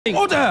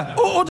Order!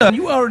 Order!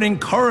 You are an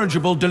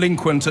incorrigible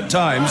delinquent at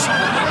times.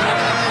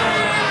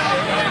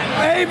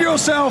 Behave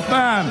yourself,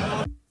 man!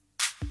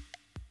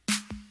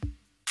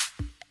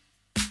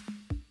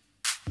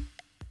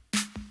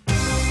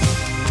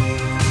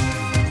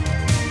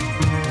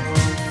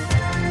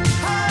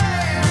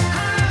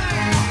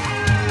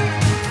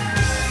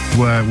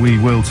 Where we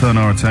will turn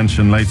our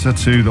attention later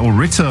to, or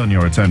return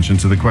your attention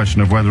to the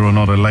question of whether or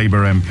not a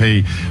Labour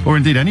MP, or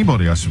indeed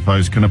anybody, I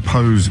suppose, can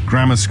oppose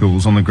grammar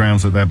schools on the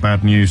grounds that they're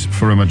bad news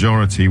for a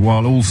majority,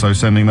 while also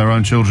sending their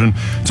own children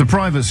to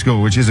private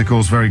school, which is, of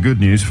course, very good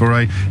news for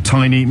a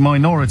tiny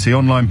minority.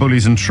 Online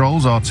bullies and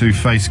trolls are to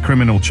face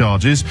criminal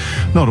charges.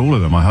 Not all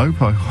of them, I hope.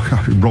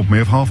 It robbed me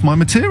of half my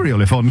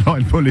material if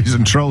online bullies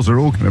and trolls are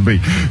all going to be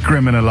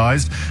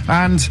criminalised.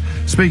 And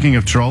speaking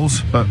of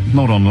trolls, but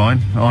not online,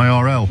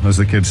 IRL, as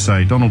the kids say,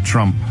 Donald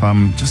Trump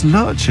just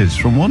lurches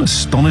from one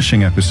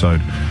astonishing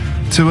episode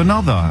to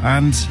another,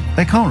 and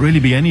there can't really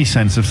be any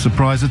sense of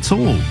surprise at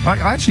all. I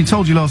actually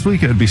told you last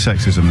week it would be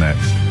sexism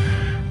next.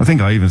 I think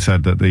I even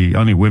said that the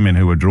only women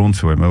who are drawn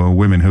to him are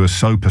women who are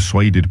so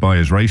persuaded by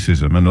his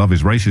racism and love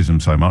his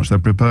racism so much they're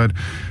prepared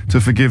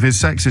to forgive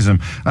his sexism.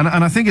 And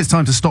I think it's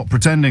time to stop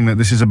pretending that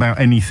this is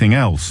about anything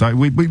else.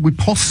 We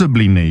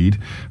possibly need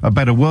a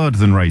better word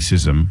than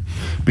racism,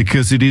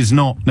 because it is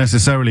not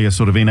necessarily a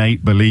sort of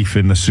innate belief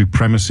in the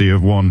supremacy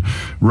of one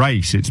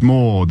race. It's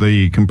more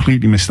the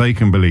completely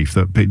mistaken belief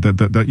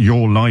that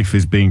your life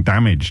is being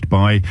damaged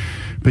by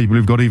people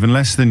who've got even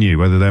less than you,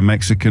 whether they're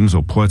Mexicans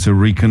or Puerto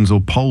Ricans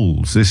or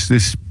Poles.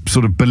 This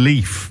sort of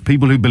belief,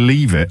 people who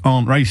believe it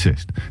aren't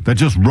racist. They're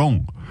just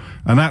wrong.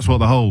 And that's what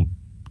the whole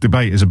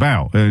debate is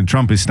about.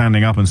 Trump is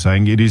standing up and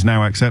saying it is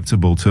now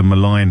acceptable to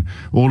malign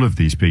all of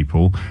these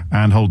people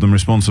and hold them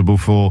responsible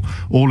for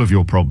all of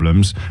your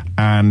problems.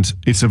 And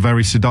it's a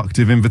very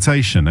seductive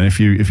invitation. And if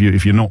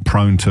you're not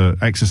prone to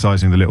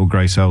exercising the little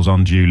grey cells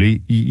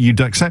unduly, you'd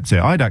accept it.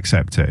 I'd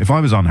accept it if I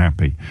was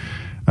unhappy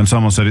and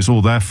someone said it's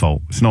all their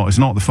fault. It's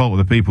not the fault of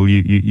the people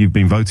you've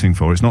been voting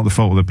for. It's not the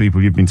fault of the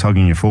people you've been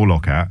tugging your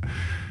forelock at.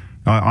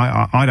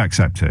 I'd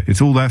accept it.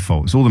 It's all their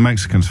fault. It's all the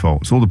Mexicans'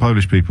 fault. It's all the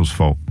Polish people's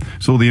fault.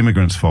 It's all the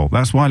immigrants' fault.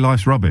 That's why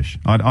life's rubbish.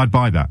 I'd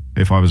buy that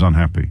if I was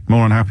unhappy. The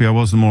more unhappy I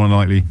was, the more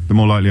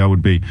likely I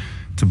would be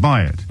to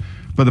buy it.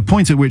 But the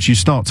point at which you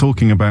start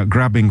talking about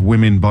grabbing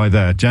women by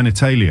their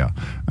genitalia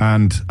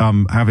and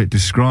have it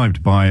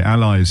described by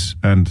allies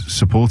and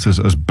supporters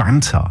as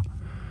banter,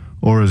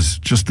 or as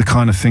just the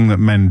kind of thing that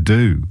men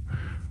do.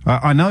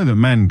 I know that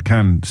men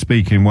can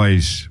speak in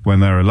ways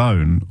when they're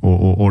alone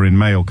or in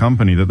male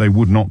company that they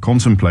would not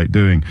contemplate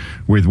doing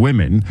with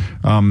women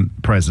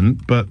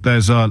present, but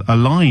there's a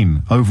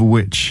line over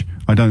which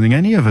I don't think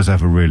any of us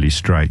ever really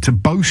stray. To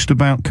boast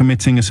about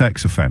committing a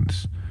sex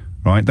offence,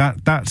 right?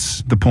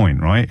 That's the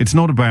point, right? It's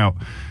not about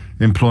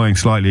employing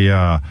slightly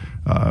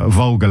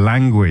vulgar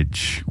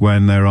language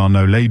when there are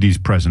no ladies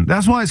present.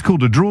 That's why it's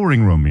called a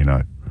drawing room, you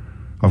know.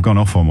 I've gone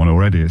off on one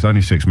already. It's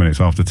only 6 minutes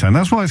after 10.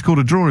 That's why it's called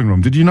a drawing room.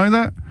 Did you know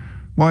that?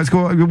 Why it's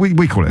called?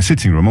 We call it a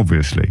sitting room,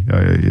 obviously.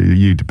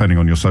 You, depending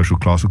on your social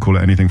class, will call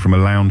it anything from a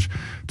lounge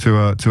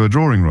to a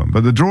drawing room.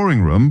 But the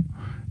drawing room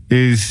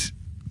is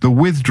the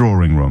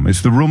withdrawing room.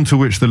 It's the room to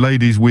which the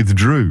ladies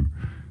withdrew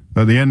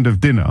at the end of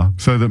dinner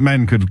so that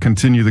men could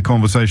continue the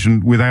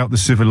conversation without the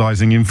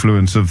civilizing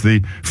influence of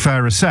the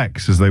fairer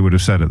sex, as they would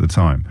have said at the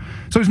time.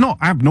 So it's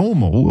not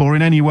abnormal or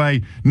in any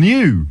way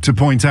new to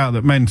point out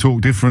that men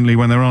talk differently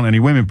when there aren't any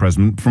women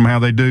present from how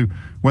they do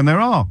when there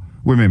are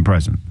women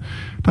present.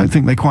 I don't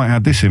think they quite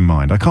had this in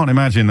mind. I can't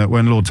imagine that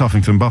when Lord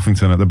Tuffington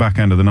Buffington at the back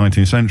end of the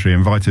 19th century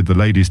invited the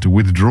ladies to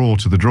withdraw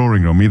to the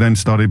drawing room, he then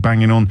started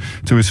banging on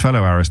to his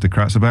fellow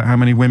aristocrats about how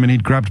many women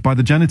he'd grabbed by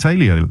the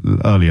genitalia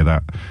earlier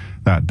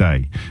that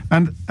day.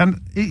 And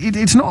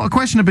it's not a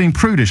question of being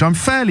prudish. I'm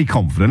fairly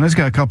confident, let's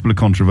get a couple of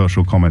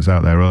controversial comments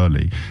out there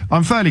early.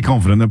 I'm fairly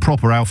confident that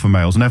proper alpha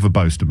males never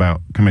boast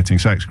about committing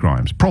sex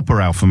crimes. Proper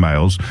alpha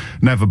males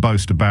never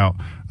boast about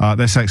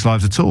their sex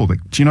lives at all. Do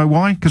you know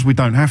why? Because we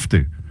don't have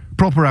to.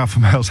 Proper alpha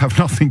males have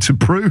nothing to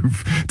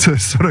prove to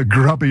sort of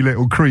grubby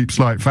little creeps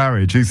like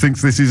Farage, who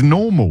thinks this is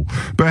normal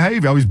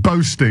behaviour. Oh, he's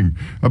boasting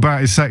about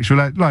his sexual...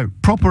 No,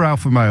 proper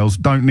alpha males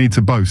don't need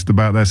to boast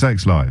about their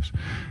sex lives.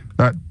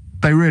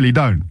 They really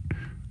don't.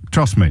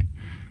 Trust me.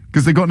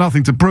 Because they've got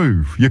nothing to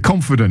prove. You're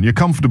confident. You're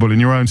comfortable in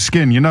your own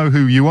skin. You know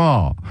who you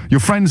are. Your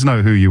friends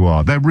know who you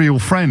are. They're real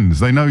friends.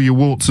 They know your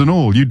warts and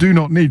all. You do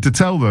not need to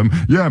tell them,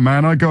 yeah,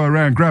 man, I go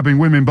around grabbing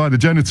women by the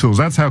genitals.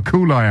 That's how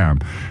cool I am.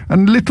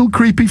 And little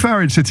creepy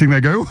Farage sitting there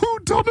going, oh,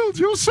 Donald,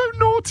 you're so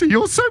naughty.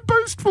 You're so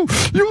boastful.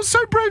 You're so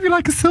brave. You're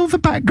like a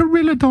silverback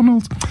gorilla,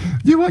 Donald.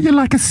 You're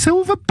like a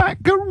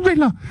silverback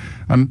gorilla.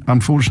 And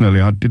unfortunately,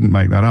 I didn't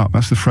make that up.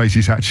 That's the phrase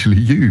he's actually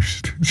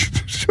used.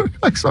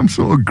 Like some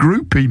sort of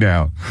groupie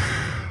now.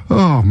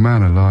 Oh,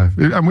 man alive.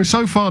 And we're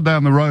so far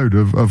down the road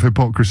of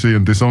hypocrisy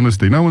and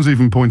dishonesty. No one's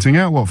even pointing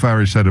out what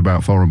Farage said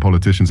about foreign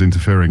politicians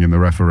interfering in the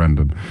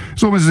referendum.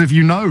 It's almost as if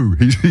you know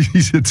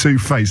he's a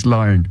two-faced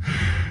lying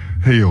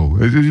heel.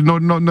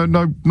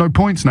 No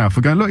points now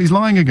for going, look, he's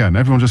lying again.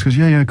 Everyone just goes,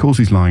 yeah, of course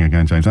he's lying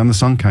again, James. And the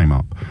sun came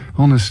up.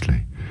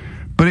 Honestly.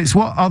 But it's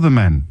what other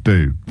men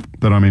do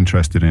that I'm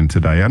interested in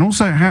today, and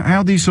also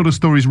how these sort of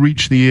stories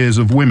reach the ears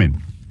of women.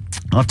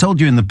 I've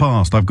told you in the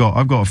past, I've got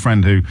a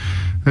friend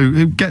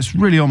who gets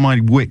really on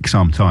my wick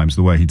sometimes,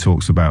 the way he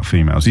talks about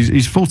females.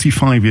 He's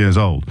 45 years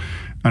old,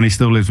 and he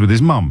still lives with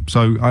his mum.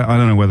 So I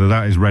don't know whether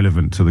that is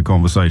relevant to the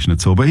conversation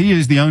at all, but he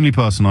is the only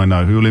person I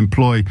know who will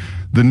employ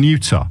the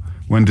neuter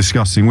when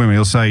discussing women.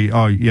 He'll say,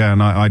 oh yeah,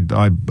 and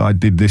I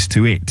did this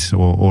to it,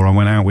 or I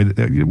went out with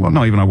it. Well,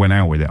 not even I went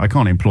out with it. I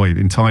can't employ it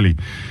entirely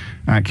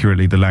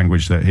accurately, the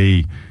language that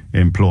he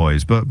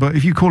employs. But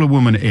if you call a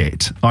woman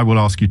it, I will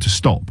ask you to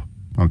stop.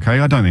 Okay,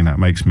 I don't think that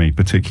makes me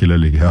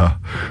particularly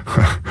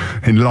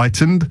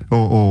enlightened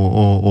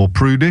or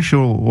prudish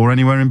or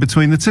anywhere in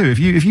between the two. If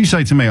you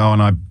say to me, oh,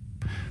 and I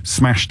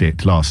smashed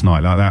it last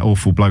night, like that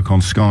awful bloke on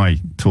Sky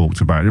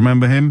talked about.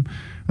 Remember him?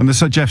 And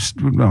there's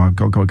I've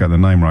got to get the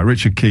name right.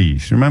 Richard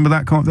Keys. Remember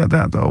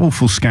that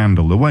awful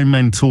scandal, the way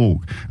men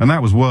talk, and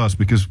that was worse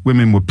because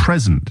women were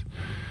present.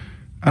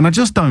 And I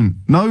just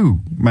don't know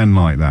men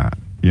like that.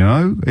 You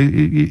know,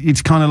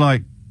 it's kind of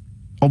like.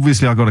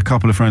 Obviously, I've got a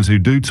couple of friends who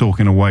do talk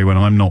in a way when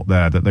I'm not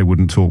there that they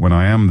wouldn't talk when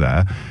I am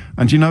there.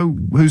 And do you know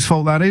whose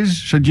fault that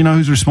is? Do you know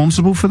who's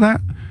responsible for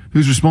that?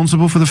 Who's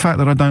responsible for the fact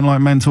that I don't like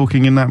men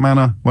talking in that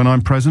manner when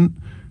I'm present?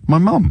 My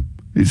mum.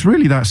 It's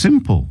really that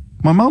simple.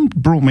 My mum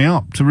brought me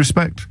up to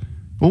respect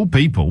all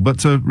people, but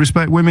to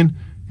respect women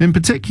in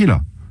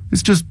particular.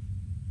 It's just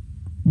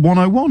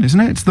 101, isn't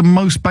it? It's the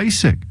most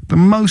basic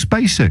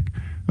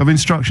of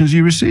instructions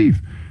you receive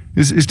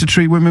is to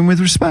treat women with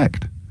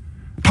respect.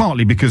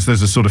 Partly because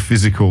there's a sort of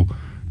physical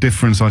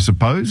difference, I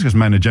suppose, because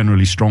men are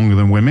generally stronger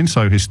than women,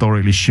 so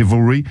historically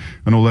chivalry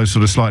and all those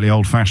sort of slightly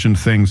old-fashioned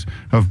things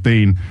have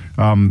been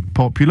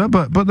popular,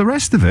 but the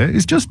rest of it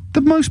is just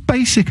the most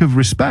basic of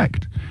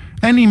respect.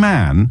 Any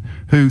man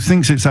who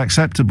thinks it's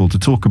acceptable to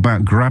talk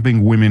about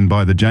grabbing women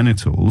by the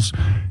genitals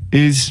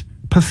is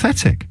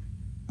pathetic.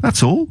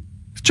 That's all.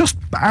 It's just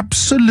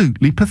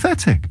absolutely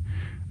pathetic.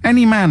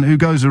 Any man who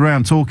goes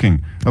around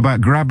talking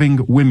about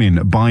grabbing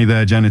women by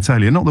their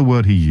genitalia, not the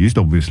word he used,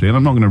 obviously, and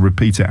I'm not going to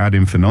repeat it ad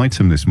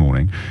infinitum this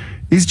morning,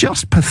 is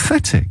just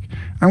pathetic.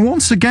 And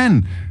once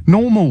again,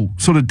 normal,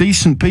 sort of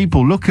decent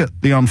people look at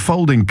the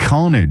unfolding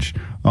carnage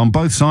on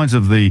both sides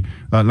of the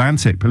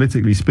Atlantic,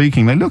 politically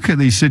speaking. They look at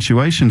these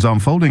situations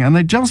unfolding and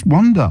they just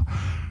wonder,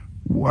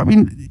 I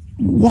mean,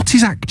 what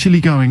is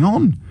actually going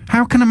on?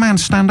 How can a man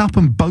stand up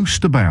and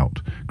boast about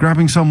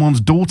grabbing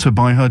someone's daughter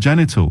by her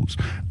genitals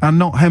and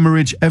not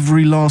hemorrhage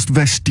every last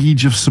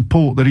vestige of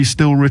support that he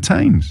still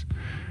retains?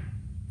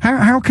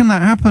 How can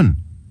that happen?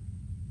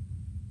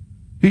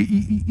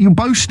 You're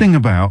boasting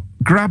about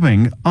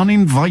grabbing,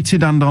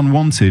 uninvited and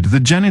unwanted,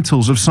 the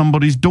genitals of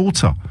somebody's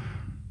daughter,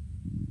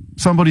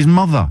 somebody's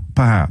mother,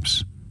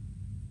 perhaps,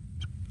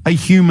 a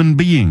human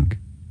being.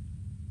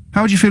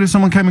 How would you feel if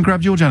someone came and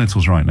grabbed your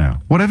genitals right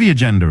now? Whatever your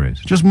gender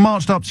is. Just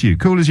marched up to you,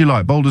 cool as you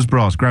like, bold as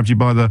brass, grabbed you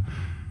by the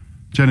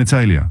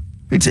genitalia.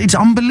 It's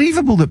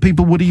unbelievable that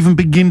people would even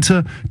begin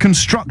to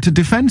construct a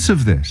defense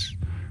of this.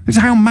 It's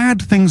how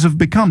mad things have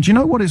become. Do you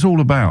know what it's all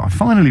about? I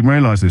finally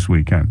realized this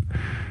weekend.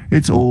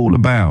 It's all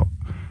about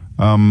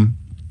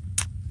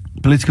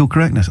political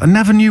correctness. I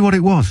never knew what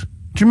it was.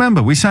 Do you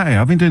remember? We sat here.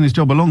 I've been doing this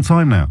job a long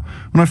time now.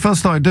 When I first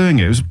started doing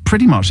it, it was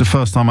pretty much the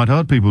first time I'd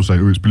heard people say,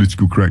 oh, it's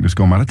political correctness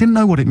gone mad. I didn't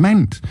know what it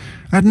meant.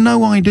 I had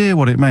no idea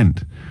what it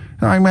meant.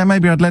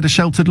 Maybe I'd led a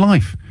sheltered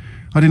life.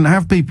 I didn't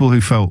have people who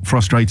felt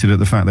frustrated at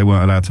the fact they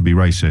weren't allowed to be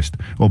racist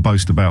or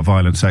boast about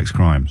violent sex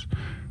crimes.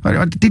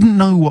 I didn't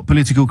know what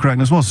political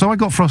correctness was, so I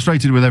got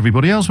frustrated with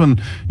everybody else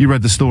when you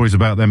read the stories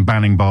about them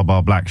banning Bar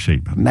Black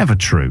Sheep. Never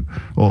true.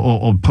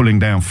 Or pulling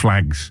down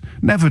flags.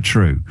 Never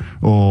true.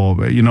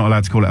 Or you're not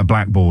allowed to call it a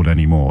blackboard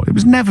anymore. It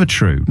was never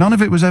true. None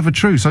of it was ever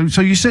true.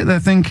 So you sit there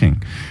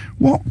thinking,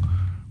 what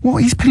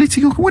is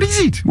political? What is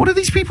it? What are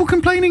these people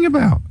complaining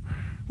about?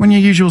 When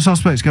your usual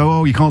suspects go,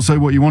 oh, you can't say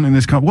what you want in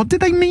this country. What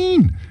did they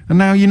mean? And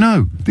now you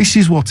know. This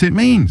is what it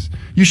means.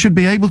 You should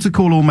be able to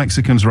call all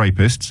Mexicans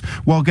rapists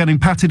while getting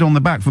patted on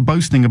the back for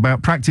boasting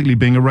about practically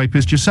being a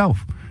rapist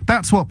yourself.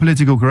 That's what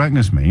political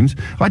correctness means.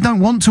 I don't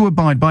want to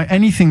abide by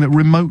anything that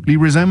remotely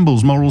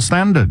resembles moral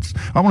standards.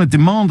 I want to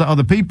demand that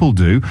other people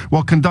do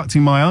while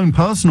conducting my own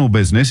personal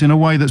business in a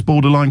way that's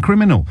borderline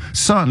criminal.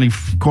 Certainly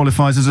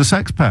qualifies as a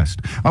sex pest.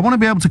 I want to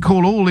be able to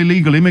call all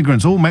illegal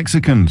immigrants, all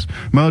Mexicans,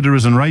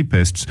 murderers and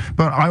rapists,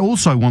 but I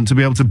also want to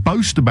be able to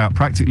boast about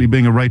practically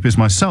being a rapist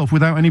myself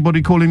without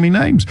anybody calling me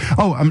names.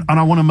 Oh, and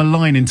I want to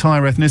malign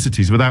entire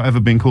ethnicities without ever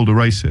being called a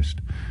racist.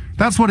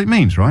 That's what it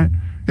means, right?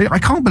 I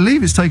can't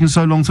believe it's taken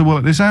so long to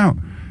work this out.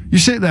 You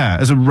sit there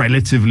as a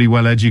relatively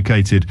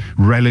well-educated,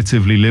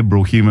 relatively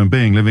liberal human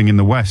being living in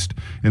the West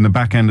in the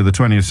back end of the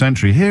 20th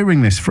century,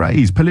 hearing this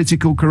phrase,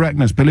 political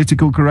correctness,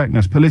 political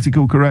correctness,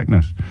 political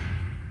correctness.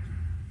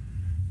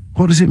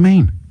 What does it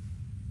mean?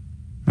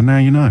 And now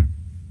you know.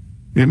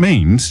 It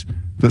means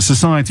that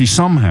society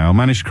somehow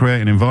managed to create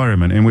an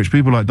environment in which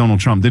people like Donald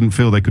Trump didn't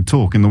feel they could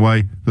talk in the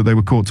way that they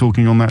were caught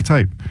talking on that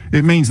tape.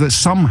 It means that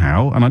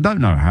somehow, and I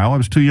don't know how, I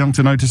was too young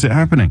to notice it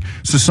happening,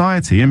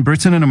 society in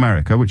Britain and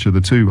America, which are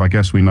the two I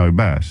guess we know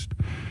best,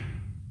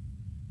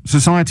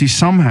 society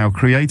somehow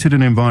created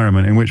an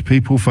environment in which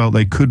people felt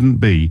they couldn't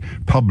be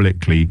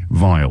publicly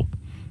vile.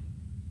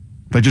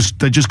 They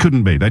just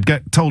couldn't be. They'd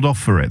get told off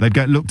for it. They'd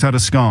get looked at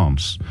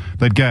askance.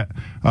 They'd get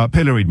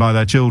pilloried by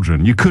their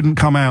children. You couldn't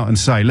come out and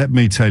say, let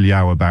me tell you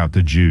how about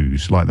the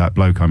Jews, like that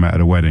bloke I met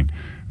at a wedding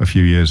a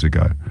few years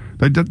ago.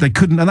 They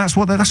couldn't, and that's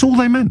all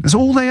they meant. That's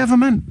all they ever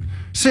meant.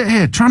 Sit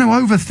here, trying to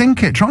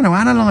overthink it, trying to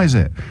analyse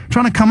it,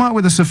 trying to come up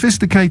with a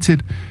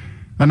sophisticated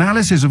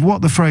analysis of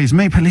what the phrase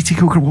means.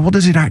 Political, what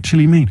does it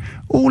actually mean?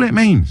 All it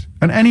means,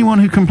 and anyone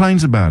who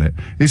complains about it,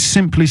 is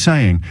simply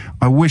saying,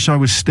 I wish I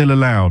was still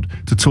allowed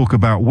to talk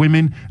about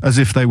women as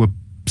if they were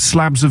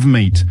slabs of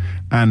meat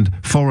and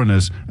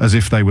foreigners as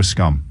if they were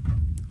scum.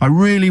 I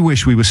really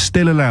wish we were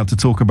still allowed to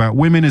talk about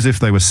women as if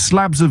they were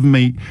slabs of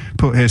meat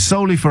put here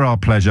solely for our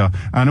pleasure,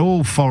 and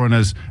all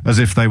foreigners as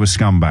if they were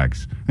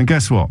scumbags. And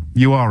guess what?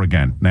 You are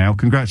again now.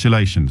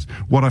 Congratulations.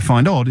 What I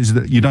find odd is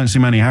that you don't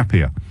seem any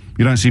happier.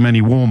 You don't seem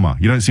any warmer.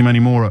 You don't seem any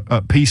more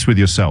at peace with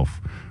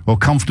yourself or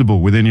comfortable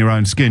within your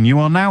own skin. You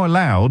are now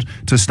allowed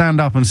to stand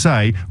up and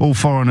say all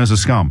foreigners are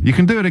scum. You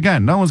can do it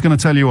again. No one's going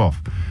to tell you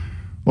off.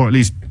 Or at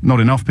least not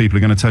enough people are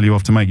going to tell you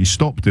off to make you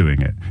stop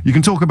doing it. You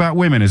can talk about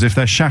women as if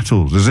they're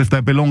chattels, as if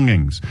they're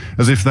belongings,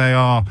 as if they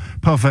are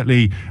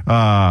perfectly,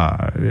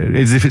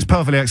 as if it's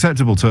perfectly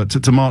acceptable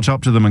to march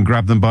up to them and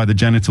grab them by the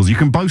genitals. You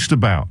can boast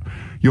about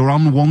your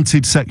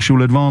unwanted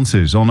sexual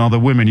advances on other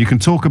women. You can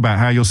talk about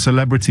how your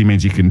celebrity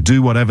means you can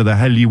do whatever the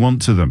hell you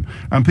want to them,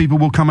 and people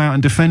will come out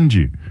and defend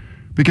you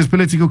because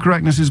political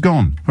correctness is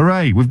gone.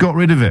 Hooray, we've got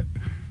rid of it.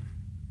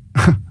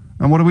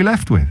 And what are we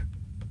left with?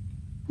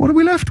 What are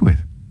we left with?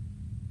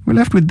 We're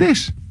left with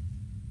this.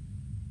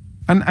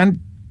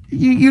 And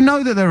you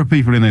know that there are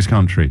people in this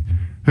country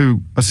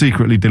who are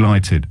secretly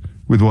delighted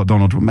with what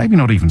Donald Trump, maybe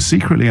not even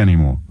secretly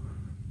anymore.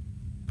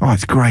 Oh,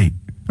 it's great.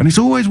 And it's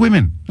always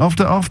women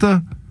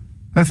after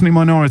ethnic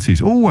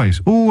minorities.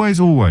 Always, always,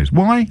 always.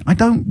 Why? I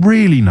don't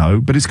really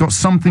know, but it's got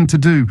something to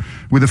do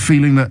with a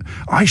feeling that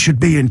I should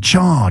be in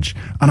charge,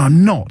 and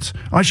I'm not.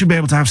 I should be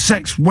able to have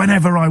sex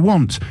whenever I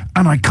want,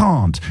 and I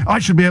can't. I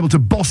should be able to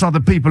boss other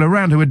people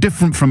around who are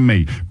different from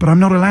me, but I'm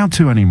not allowed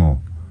to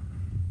anymore.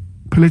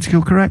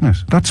 Political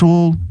correctness. That's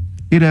all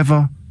it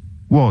ever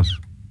was,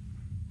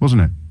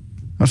 wasn't it?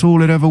 That's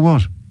all it ever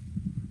was.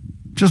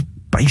 Just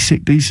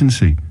basic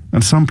decency.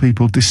 And some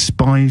people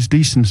despise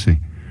decency.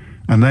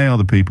 And they are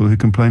the people who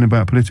complain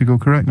about political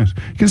correctness.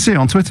 You can see it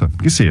on Twitter. You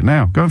can see it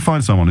now. Go and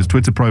find someone. His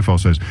Twitter profile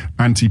says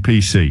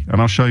anti-PC.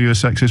 And I'll show you a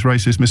sexist,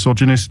 racist,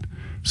 misogynist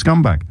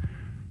scumbag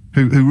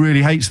who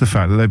really hates the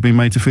fact that they've been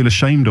made to feel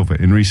ashamed of it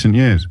in recent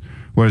years.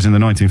 Whereas in the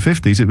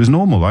 1950s, it was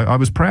normal. I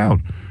was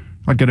proud.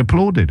 I'd get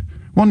applauded.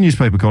 One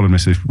newspaper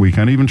columnist this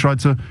weekend even tried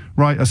to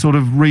write a sort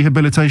of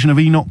rehabilitation of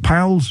Enoch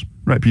Powell's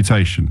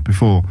reputation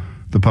before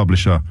the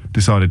publisher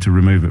decided to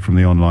remove it from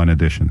the online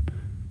edition.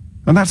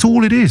 And that's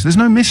all it is. There's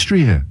no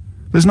mystery here.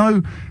 There's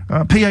no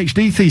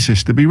PhD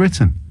thesis to be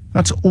written.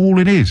 That's all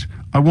it is.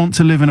 I want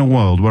to live in a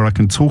world where I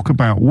can talk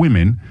about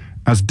women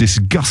as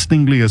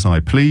disgustingly as I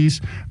please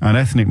and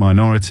ethnic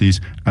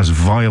minorities as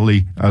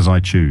vilely as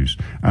I choose.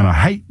 And I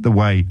hate the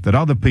way that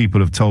other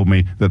people have told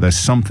me that there's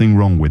something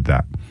wrong with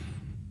that.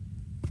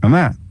 And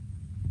that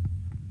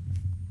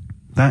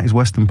is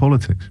Western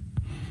politics.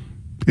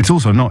 It's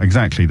also not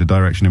exactly the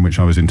direction in which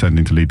I was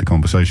intending to lead the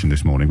conversation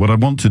this morning. What I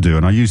want to do,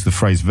 and I use the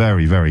phrase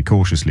very, very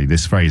cautiously,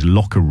 this phrase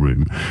locker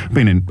room. I've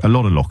been in a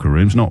lot of locker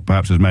rooms, not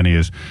perhaps as many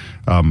as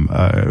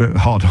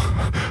hardcore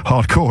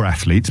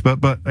athletes, but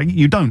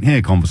you don't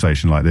hear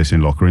conversation like this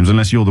in locker rooms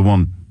unless you're the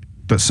one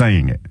that's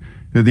saying it.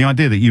 The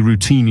idea that you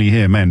routinely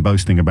hear men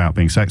boasting about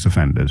being sex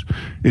offenders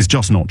is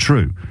just not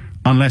true,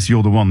 unless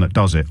you're the one that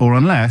does it, or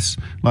unless,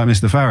 like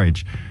Mr.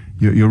 Farage,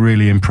 you're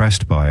really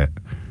impressed by it.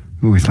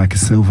 Oh, he's like a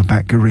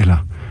silverback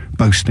gorilla,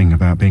 boasting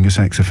about being a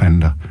sex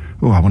offender.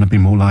 Oh, I want to be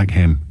more like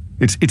him.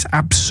 It's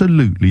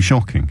absolutely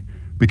shocking,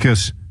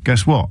 because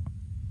guess what?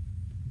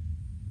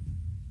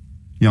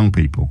 Young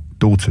people,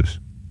 daughters,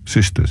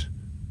 sisters,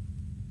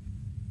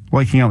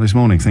 waking up this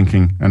morning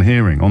thinking and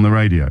hearing on the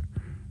radio,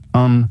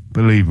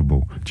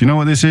 unbelievable. Do you know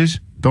what this is?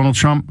 Donald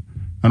Trump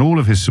and all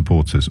of his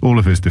supporters, all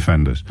of his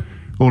defenders,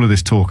 all of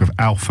this talk of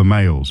alpha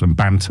males and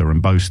banter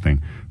and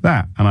boasting.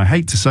 That, and I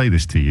hate to say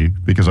this to you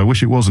because I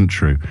wish it wasn't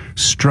true,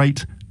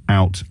 straight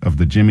out of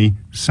the Jimmy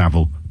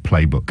Savile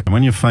playbook. And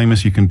when you're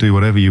famous, you can do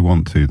whatever you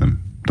want to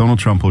them. Donald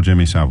Trump or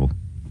Jimmy Savile.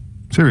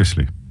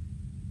 Seriously.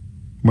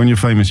 When you're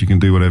famous, you can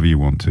do whatever you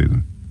want to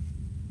them.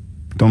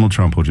 Donald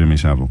Trump or Jimmy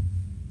Savile.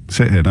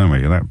 Sit here, don't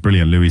we? That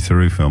brilliant Louis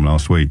Theroux film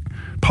last week,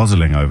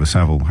 puzzling over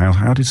Savile.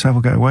 How did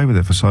Savile get away with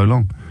it for so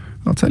long?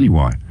 I'll tell you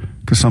why.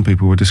 Because some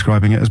people were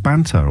describing it as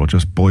banter, or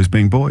just boys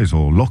being boys,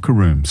 or locker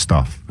room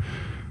stuff,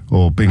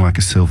 or being like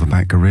a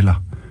silverback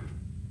gorilla.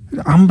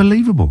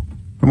 Unbelievable.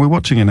 And we're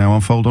watching it now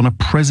unfold on a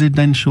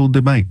presidential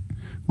debate.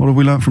 What have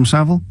we learnt from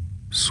Savile?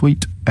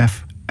 Sweet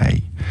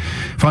F.A.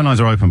 Phone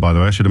lines are open, by the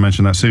way. I should have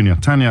mentioned that sooner.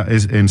 Tanya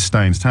is in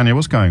Staines. Tanya,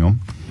 what's going on?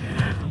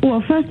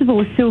 Well, first of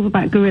all, a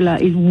silverback gorilla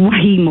is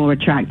way more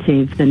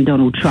attractive than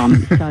Donald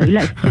Trump, so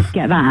let's just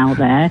get that out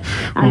there.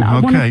 And I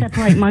want to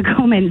separate my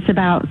comments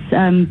about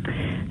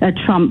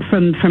Trump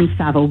from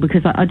Savile,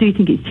 because I do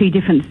think it's two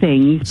different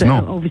things. It's but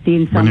not. Obviously,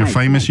 in some when you're ways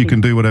famous, you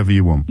can do whatever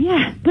you want.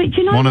 Yeah, but do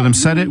you know one of them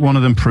said it, one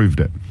of them proved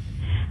it.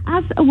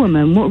 As a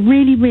woman, what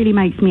really, really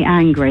makes me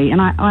angry,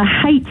 and I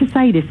hate to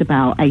say this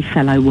about a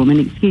fellow woman,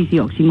 excuse the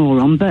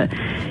oxymoron, but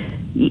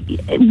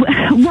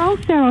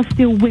whilst there are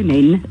still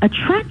women,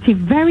 attractive,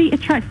 very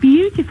attractive,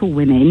 beautiful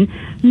women,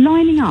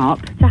 lining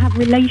up to have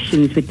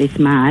relations with this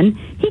man,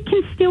 he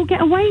can still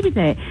get away with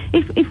it.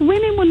 If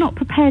women were not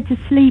prepared to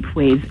sleep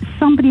with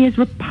somebody as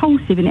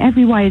repulsive in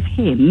every way as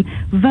him,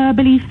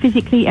 verbally,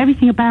 physically,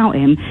 everything about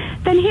him,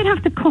 then he'd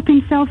have to cop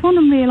himself on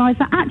and realise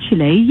that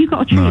actually you've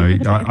got to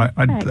treat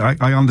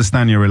I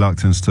understand your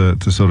reluctance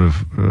to sort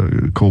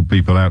of call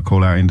people out,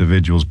 call out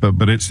individuals,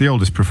 but it's the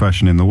oldest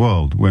profession in the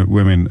world,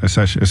 women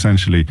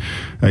essentially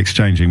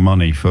exchanging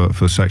money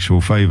for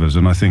sexual favours,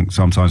 and I think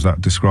sometimes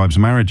that describes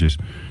marriages.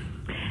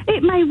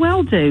 It may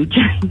well do,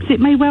 James, it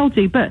may well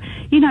do, but,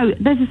 you know,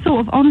 there's a sort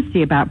of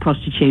honesty about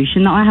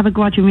prostitution that I have a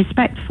grudging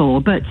respect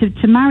for, but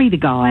to marry the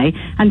guy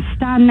and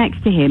stand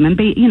next to him and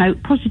be, you know,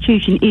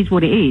 prostitution is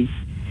what it is.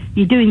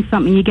 You're doing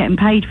something, you're getting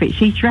paid for it.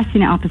 She's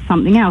dressing it up as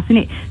something else, and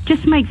it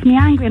just makes me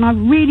angry. And I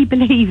really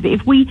believe that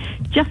if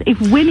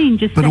women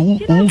just... But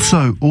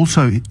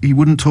also, he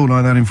wouldn't talk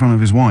like that in front of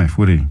his wife,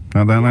 would he?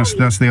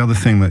 That's the other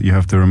thing that you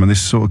have to remember.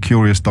 This sort of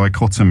curious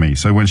dichotomy.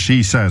 So when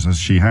she says, as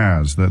she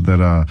has,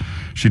 that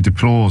she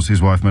deplores,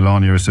 his wife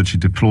Melania has said she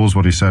deplores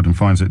what he said and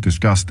finds it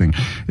disgusting.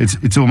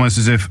 It's almost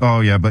as if,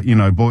 oh yeah, but you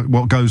know,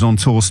 what goes on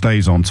tour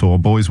stays on tour.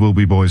 Boys will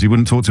be boys. He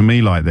wouldn't talk to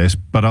me like this,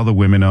 but other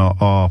women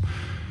are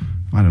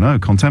I don't know,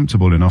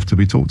 contemptible enough to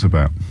be talked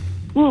about.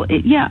 Well,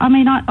 yeah, I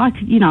mean,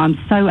 I'm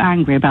so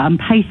angry about it. I'm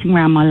pacing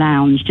around my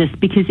lounge just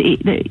because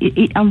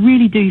I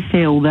really do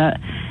feel that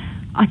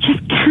I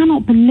just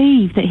cannot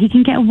believe that he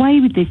can get away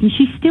with this, and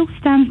she still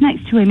stands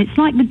next to him. It's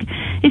like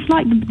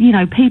you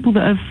know, people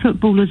that are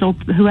footballers or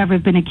whoever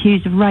have been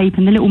accused of rape,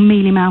 and the little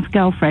mealy-mouthed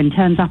girlfriend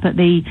turns up at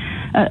the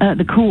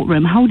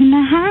courtroom holding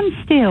their hand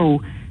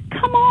still.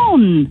 Come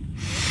on.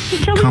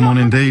 Come on,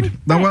 indeed.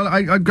 Well,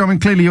 I mean,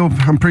 clearly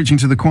I'm preaching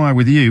to the choir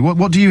with you.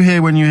 What do you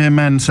hear when you hear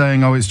men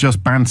saying, "Oh, it's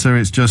just banter,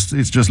 it's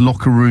just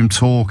locker room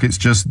talk, it's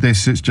just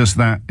this, it's just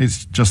that,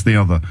 it's just the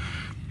other"?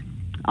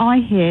 I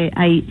hear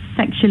a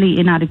sexually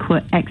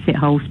inadequate exit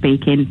hole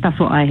speaking. That's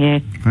what I hear.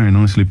 Very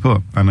nicely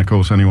put. And of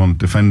course, anyone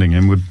defending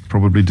him would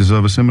probably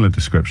deserve a similar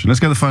description. Let's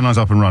get the phone lines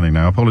up and running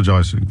now. I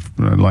apologise,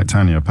 like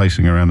Tanya,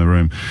 pacing around the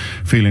room,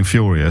 feeling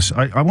furious.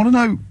 I want to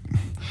know.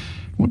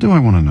 What do I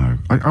want to know?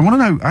 I want to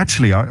know,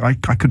 actually, I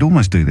could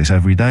almost do this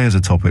every day as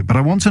a topic, but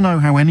I want to know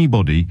how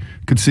anybody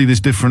could see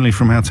this differently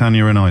from how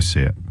Tanya and I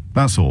see it.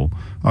 That's all.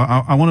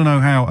 I want to know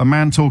how a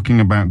man talking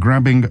about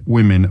grabbing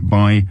women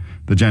by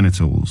the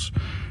genitals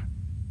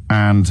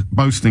and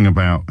boasting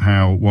about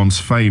how one's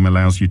fame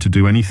allows you to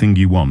do anything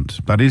you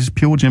want. That is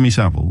pure Jimmy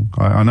Savile.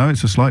 I know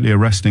it's a slightly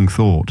arresting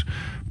thought,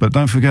 but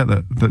don't forget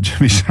that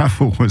Jimmy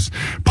Savile was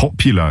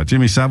popular.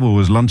 Jimmy Savile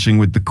was lunching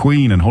with the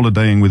Queen and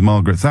holidaying with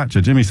Margaret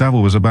Thatcher. Jimmy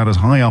Savile was about as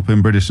high up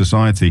in British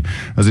society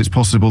as it's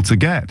possible to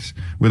get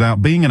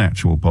without being an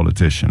actual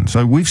politician.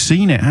 So we've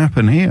seen it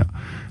happen here.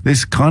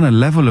 This kind of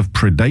level of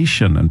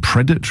predation and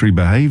predatory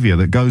behaviour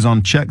that goes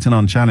unchecked and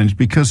unchallenged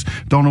because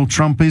Donald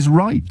Trump is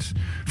right.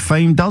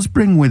 Fame does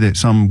bring with it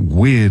some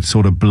weird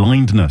sort of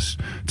blindness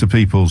to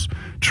people's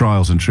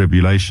trials and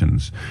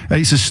tribulations.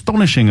 It's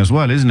astonishing as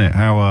well, isn't it,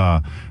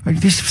 how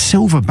this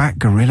silverback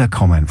gorilla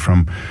comment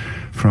from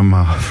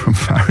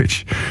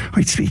Farage.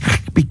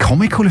 It'd be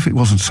comical if it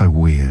wasn't so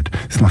weird.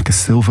 It's like a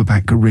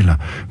silverback gorilla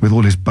with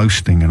all his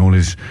boasting and all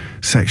his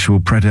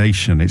sexual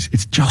predation.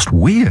 It's just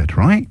weird,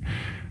 right?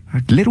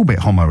 A little bit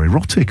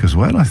homoerotic as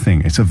well, I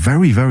think. It's a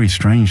very, very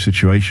strange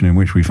situation in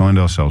which we find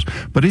ourselves.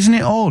 But isn't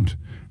it odd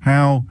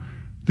how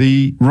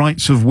the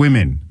rights of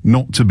women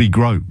not to be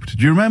groped?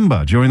 Do you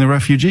remember during the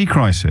refugee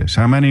crisis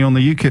how many on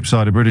the UKIP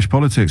side of British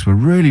politics were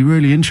really,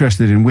 really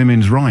interested in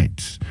women's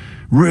rights?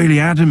 Really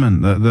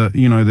adamant that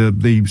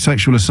the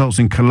sexual assaults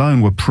in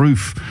Cologne were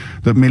proof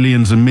that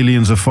millions and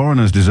millions of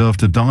foreigners deserve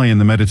to die in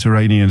the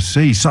Mediterranean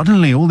Sea.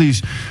 Suddenly, all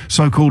these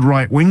so-called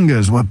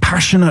right-wingers were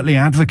passionately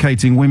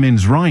advocating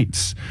women's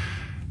rights.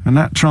 And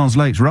that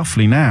translates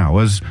roughly now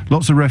as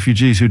lots of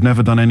refugees who'd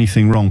never done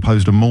anything wrong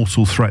posed a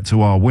mortal threat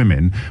to our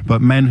women,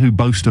 but men who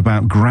boast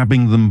about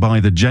grabbing them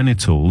by the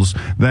genitals,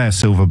 they're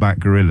silverback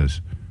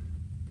gorillas.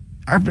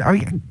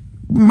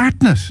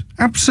 Madness,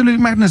 absolute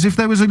madness. If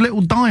there was a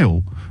little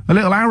dial, a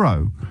little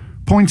arrow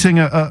pointing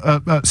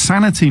at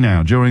sanity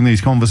now during these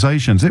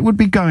conversations, it would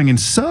be going in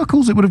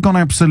circles. It would have gone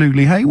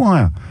absolutely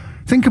haywire.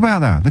 Think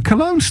about that. The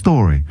Cologne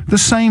story. The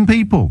same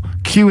people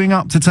queuing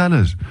up to tell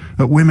us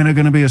that women are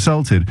going to be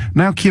assaulted,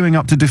 now queuing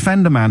up to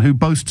defend a man who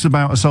boasts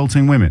about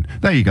assaulting women.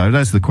 There you go.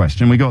 There's the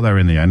question. We got there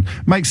in the end.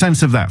 Make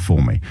sense of that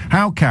for me.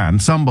 How can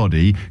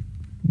somebody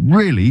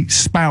really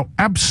spout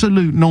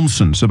absolute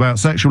nonsense about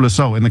sexual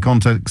assault in the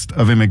context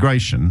of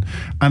immigration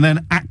and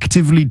then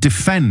actively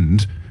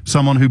defend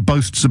someone who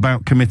boasts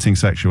about committing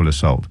sexual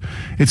assault?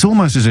 It's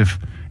almost as if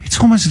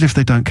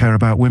they don't care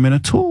about women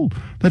at all.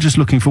 They're just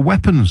looking for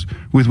weapons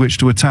with which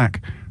to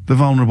attack the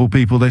vulnerable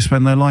people they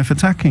spend their life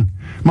attacking.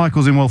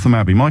 Michael's in Waltham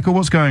Abbey. Michael,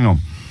 what's going on?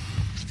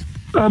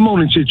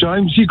 Morning to you,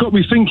 James. You got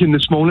me thinking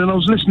this morning. I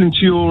was listening to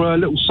your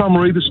little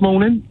summary this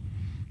morning,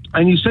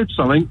 and you said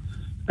something,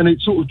 and it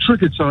sort of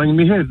triggered something in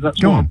my head.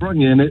 That's why I brought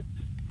you in it.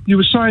 You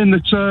were saying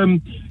that a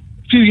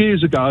few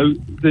years ago,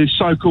 the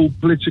so-called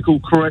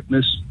political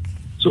correctness,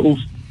 sort of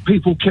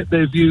people kept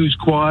their views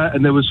quiet,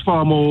 and there was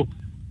far more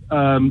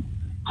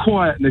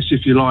quietness,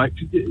 if you like.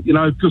 You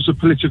know, because of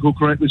political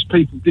correctness,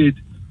 people did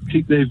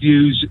keep their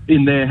views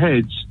in their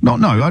heads.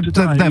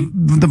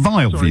 The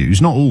vile views,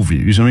 not all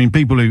views. I mean,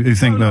 people who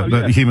think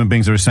that human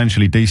beings are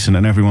essentially decent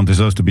and everyone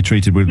deserves to be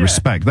treated with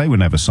respect, they were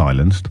never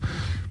silenced.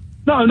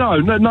 No,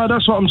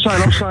 that's what I'm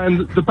saying. I'm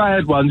saying the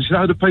bad ones, you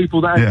know, the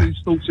people that had these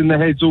thoughts in their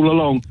heads all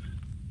along.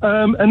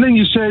 And then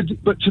you said,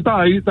 but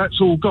today,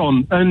 that's all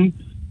gone. And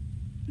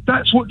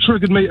that's what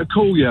triggered me to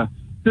call you.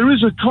 There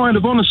is a kind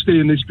of honesty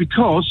in this,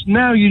 because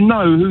now you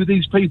know who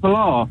these people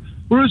are.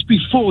 Whereas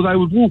before, they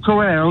would walk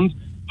around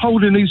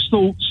holding these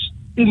thoughts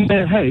in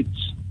their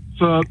heads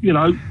for, you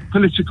know,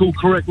 political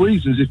correct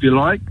reasons, if you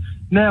like.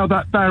 Now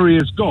that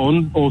barrier's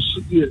gone, or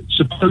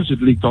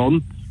supposedly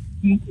gone,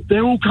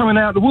 they're all coming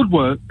out of the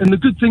woodwork. And the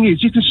good thing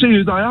is you can see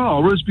who they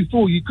are, whereas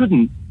before you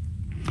couldn't.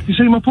 You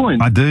see my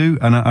point? I do,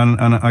 and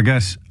I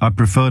guess I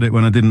preferred it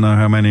when I didn't know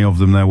how many of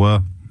them there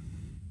were.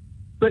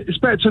 But it's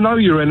better to know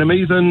your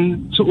enemy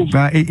than sort of...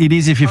 It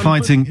is if you're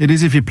fighting, it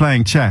is if you're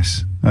playing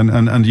chess.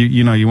 And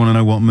you know, you want to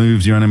know what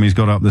moves your enemy's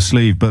got up the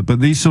sleeve. But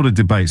these sort of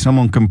debates,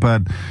 someone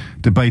compared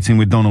debating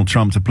with Donald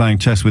Trump to playing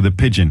chess with a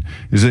pigeon,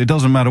 is that it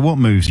doesn't matter what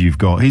moves you've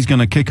got. He's going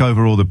to kick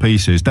over all the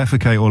pieces,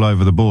 defecate all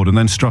over the board, and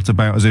then strut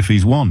about as if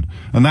he's won.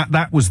 And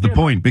that was the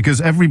point, because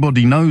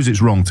everybody knows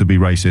it's wrong to be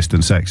racist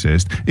and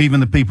sexist, even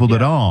the people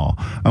that are.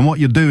 And what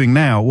you're doing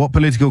now, what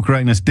political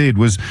correctness did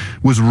was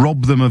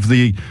rob them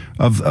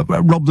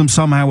rob them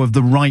somehow of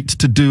the right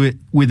to do it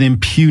with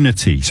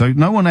impunity. So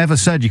no one ever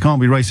said you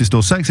can't be racist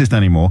or sexist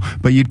anymore,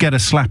 but you'd get a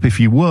slap if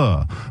you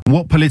were.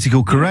 What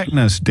political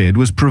correctness did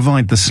was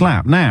provide the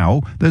slap.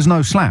 Now, there's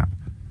no slap.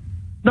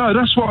 No,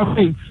 that's what I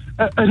mean.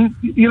 And,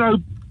 you know,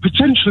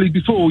 potentially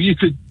before you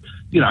could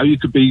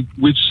be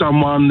with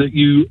someone that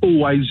you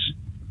always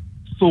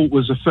thought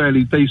was a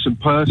fairly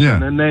decent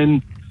person, and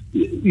then,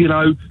 you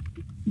know,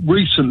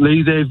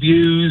 recently their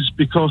views,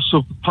 because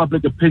of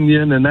public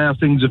opinion and how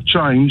things have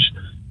changed,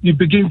 you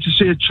begin to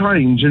see a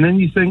change, and then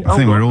you think... I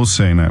think we're all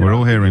seeing that. We're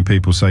all hearing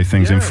people say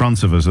things in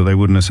front of us that they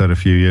wouldn't have said a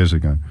few years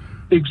ago.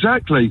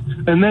 Exactly.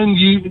 And then,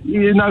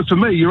 you know, for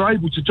me, you're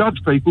able to judge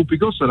people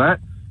because of that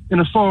in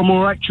a far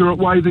more accurate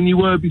way than you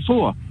were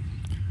before.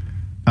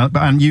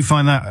 And you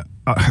find that...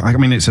 I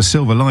mean, it's a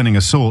silver lining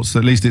of sorts.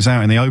 At least it's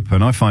out in the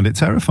open. I find it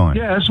terrifying.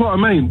 Yeah, that's what I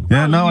mean.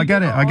 Yeah, no, I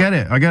get it.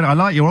 I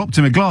like your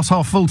optimism. Glass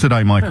half full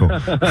today, Michael.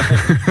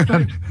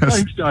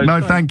 Thanks, Joe. No,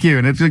 thank you.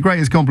 And it's the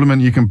greatest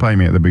compliment you can pay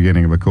me at the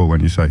beginning of a call,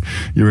 when you say,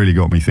 you really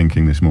got me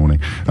thinking this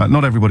morning.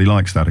 Not everybody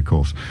likes that, of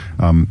course.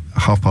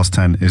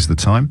 10:30 is the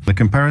time. The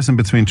comparison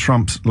between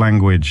Trump's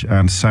language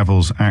and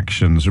Savile's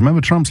actions.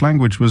 Remember, Trump's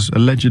language was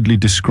allegedly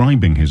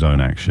describing his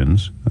own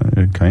actions.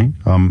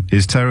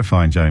 Is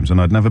terrifying, James, and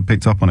I'd never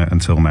picked up on it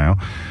until now.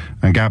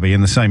 And Gabby,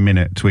 in the same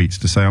minute, tweets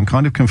to say, I'm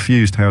kind of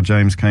confused how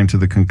James came to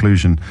the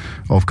conclusion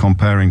of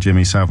comparing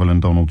Jimmy Savile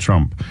and Donald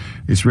Trump.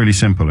 It's really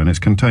simple, and it's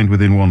contained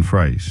within one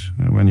phrase.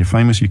 When you're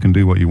famous, you can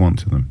do what you want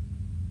to them.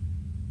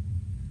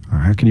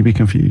 How can you be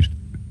confused?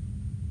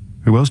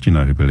 Who else do you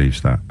know who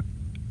believes that?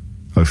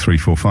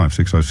 0345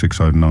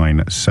 6060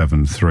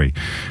 973.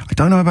 I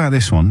don't know about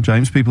this one,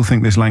 James. People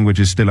think this language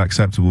is still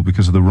acceptable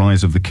because of the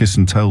rise of the kiss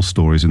and tell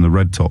stories in the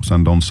red tops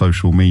and on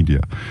social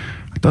media.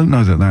 I don't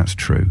know that that's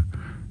true.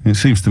 It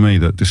seems to me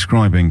that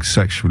describing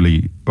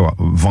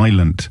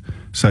violent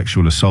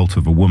sexual assault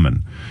of a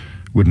woman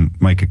wouldn't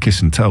make a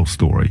kiss and tell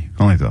story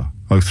either.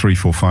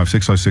 0345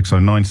 6060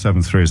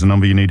 973 is the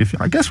number you need.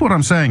 I guess what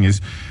I'm saying is,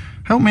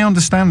 help me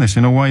understand this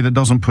in a way that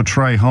doesn't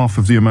portray half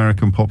of the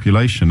American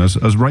population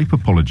as rape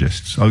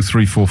apologists.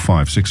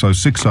 0345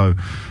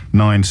 6060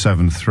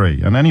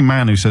 973. And any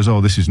man who says, oh,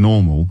 this is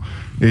normal,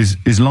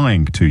 is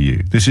lying to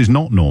you. This is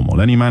not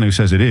normal. Any man who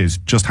says it is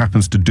just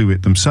happens to do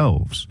it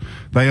themselves.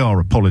 They are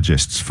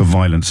apologists for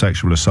violent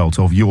sexual assault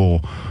of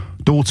your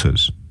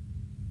daughters.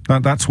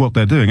 That's what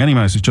they're doing. Any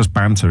man, it's just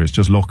banter, it's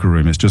just locker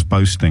room, it's just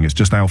boasting, it's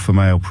just alpha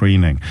male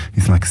preening.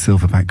 It's like a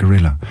silverback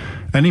gorilla.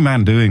 Any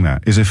man doing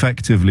that is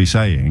effectively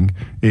saying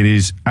it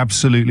is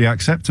absolutely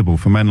acceptable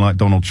for men like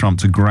Donald Trump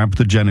to grab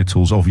the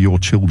genitals of your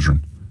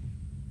children.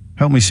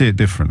 Help me see it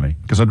differently,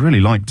 because I'd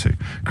really like to.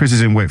 Chris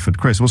is in Whitford.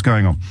 Chris, what's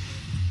going on?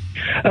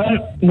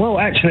 Well,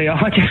 actually,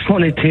 I just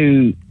wanted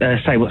to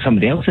say what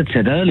somebody else had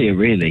said earlier,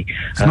 really.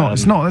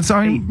 It's not.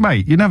 I mean,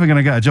 mate, you're never going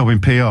to get a job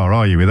in PR,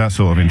 are you, with that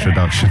sort of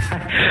introduction?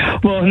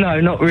 Well, no,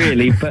 not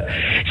really. But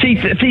see,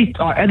 at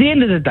the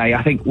end of the day,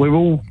 I think we're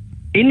all,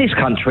 in this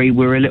country,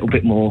 we're a little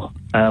bit more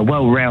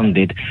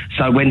well-rounded.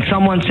 So when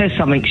someone says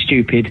something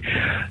stupid,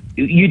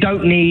 you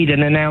don't need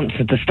an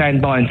announcer to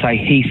stand by and say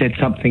he said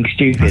something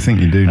stupid. I think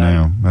you do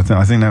now.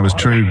 I think that was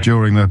true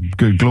during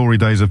the glory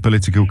days of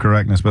political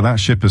correctness, but that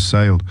ship has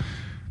sailed.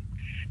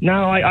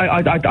 No,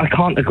 I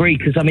can't agree,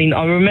 because I mean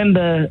I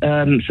remember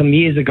some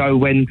years ago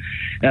when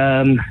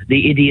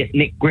the idiot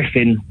Nick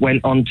Griffin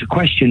went on to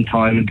Question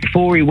Time.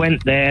 Before he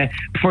went there,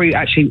 before he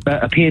actually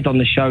appeared on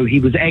the show, he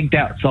was egged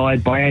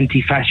outside by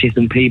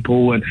anti-fascism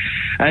people,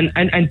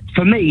 and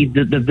for me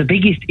the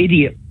biggest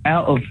idiot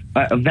out of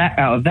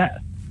that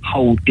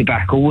whole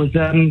debacle was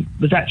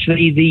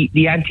actually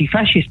the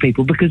anti-fascist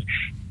people, because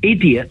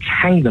idiots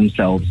hang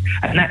themselves,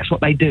 and that's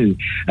what they do,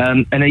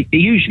 and they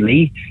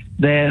usually.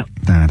 They're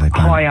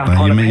high up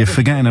on you're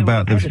forgetting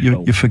about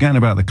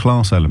the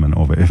class element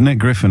of it. If Nick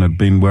Griffin had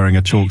been wearing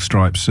a chalk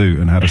striped suit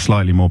and had a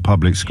slightly more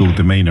public school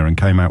demeanour and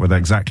came out with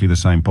exactly the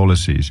same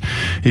policies,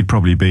 he'd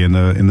probably be in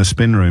the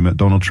spin room at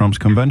Donald Trump's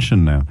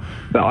convention now.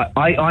 But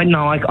I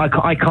know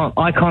I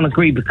can't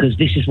agree, because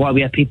this is why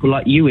we have people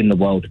like you in the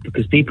world,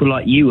 because people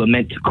like you are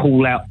meant to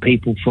call out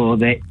people for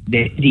their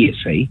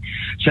idiocy.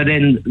 So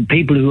then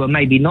people who are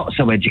maybe not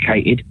so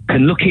educated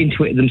can look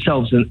into it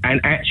themselves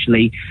and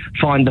actually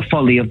find the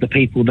folly of the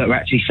people that are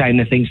actually saying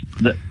the things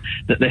that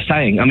they're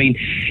saying. I mean,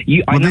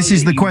 this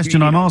is the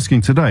question I'm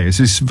asking today.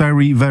 It's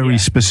very, very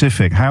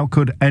specific. How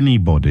could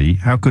anybody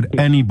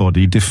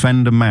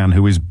defend a man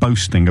who is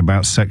boasting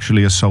about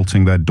sexually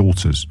assaulting their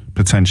daughters,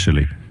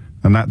 potentially?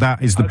 And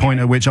that is the point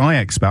at which I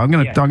expect. I'm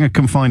going to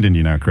confide in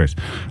you now, Chris.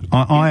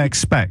 I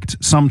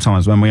expect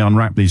sometimes when we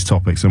unwrap these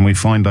topics and we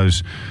find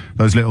those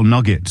little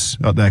nuggets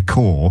at their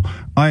core,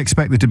 I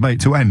expect the debate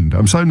to end.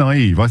 I'm so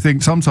naive. I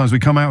think sometimes we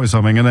come out with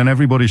something and then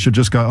everybody should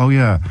just go, oh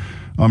yeah,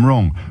 I'm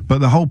wrong. But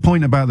the whole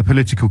point about the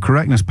political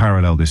correctness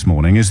parallel this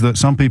morning is that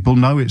some people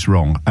know it's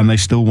wrong and they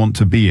still want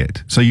to be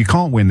it. So you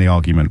can't win the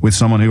argument with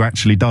someone who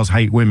actually does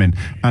hate women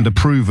and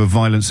approve of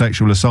violent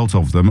sexual assault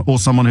of them, or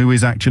someone who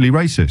is actually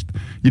racist.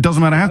 It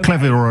doesn't matter how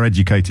clever or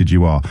educated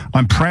you are.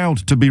 I'm proud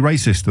to be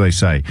racist, they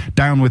say.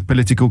 Down with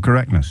political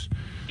correctness.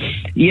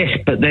 Yes,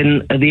 but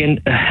then at the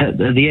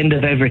end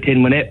of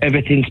everything, when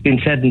everything's been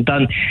said and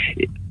done,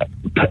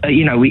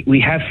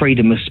 we have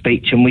freedom of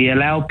speech, and we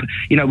allow,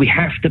 we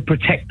have to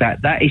protect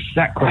that. That is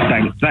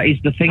sacrosanct. That is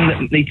the thing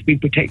that needs to be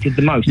protected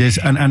the most. Yes,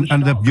 and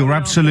you're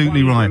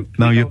absolutely right.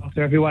 No, you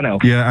after everyone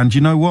else. Yeah, and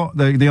you know what?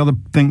 The other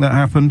thing that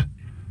happened.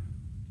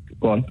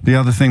 Go on. The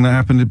other thing that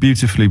happened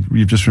beautifully,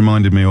 you've just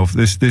reminded me of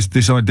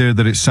this idea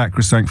that it's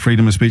sacrosanct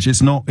freedom of speech.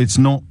 It's not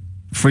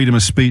freedom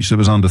of speech that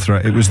was under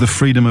threat. It was the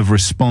freedom of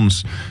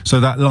response. So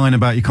that line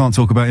about you can't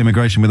talk about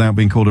immigration without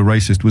being called a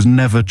racist was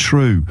never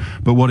true.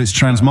 But what it's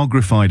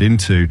transmogrified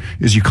into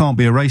is you can't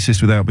be a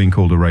racist without being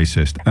called a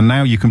racist. And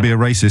now you can be a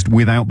racist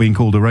without being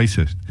called a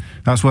racist.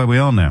 That's where we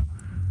are now.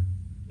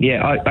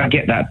 Yeah, I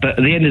get that, but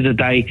at the end of the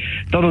day,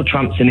 Donald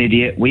Trump's an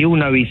idiot. We all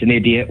know he's an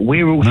idiot.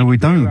 No, we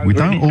don't. We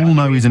don't all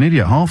know he's an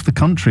idiot. Half the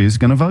country is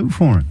going to vote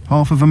for him.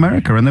 Half of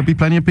America, and there'll be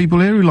plenty of people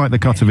here who like the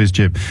cut of his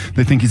jib.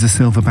 They think he's a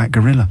silverback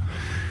gorilla.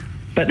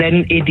 But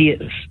then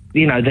idiots,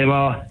 there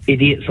are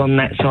idiots on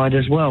that side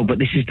as well. But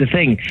this is the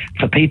thing: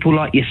 for people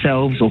like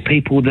yourselves, or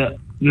people that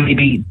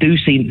maybe do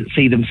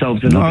see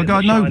themselves as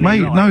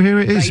here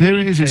it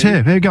is. It's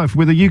here. Here you go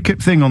with a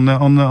UKIP thing on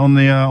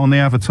the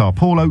avatar.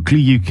 Paul Oakley,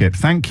 UKIP.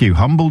 Thank you.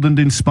 Humbled and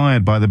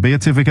inspired by the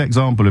beatific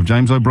example of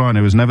James O'Brien,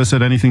 who has never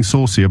said anything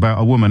saucy about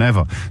a woman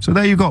ever. So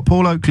there you got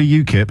Paul Oakley,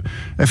 UKIP,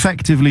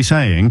 effectively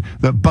saying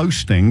that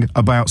boasting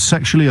about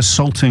sexually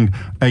assaulting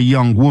a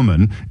young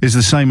woman is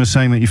the same as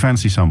saying that you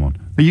fancy someone.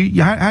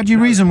 How do you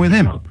reason with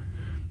him?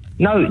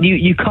 No,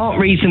 you can't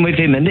reason with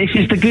him, and this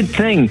is the good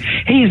thing.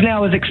 He is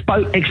now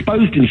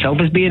exposed himself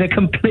as being a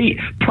complete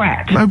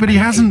prat. No, but he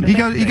hasn't.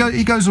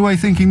 He goes away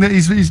thinking that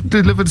he's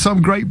delivered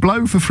some great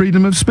blow for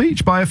freedom of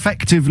speech by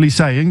effectively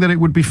saying that it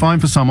would be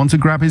fine for someone to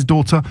grab his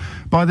daughter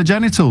by the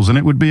genitals, and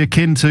it would be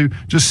akin to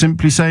just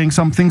simply saying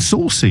something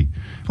saucy.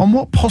 On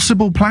what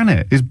possible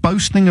planet is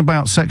boasting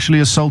about sexually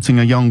assaulting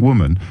a young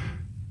woman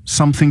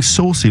something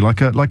saucy,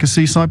 like a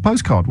seaside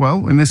postcard?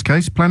 Well, in this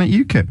case, Planet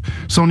UKIP.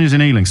 Sonia's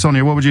in Ealing.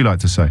 Sonia, what would you like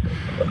to say?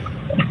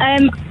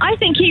 I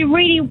think you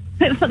really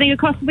put something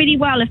across really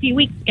well a few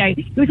weeks ago.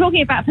 You were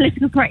talking about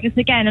political correctness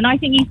again, and I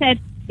think you said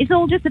it's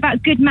all just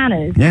about good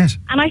manners. Yes.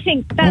 And I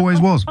think that's always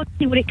was.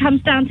 Honestly what it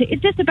comes down to.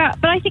 It's just about,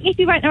 but I think if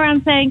you went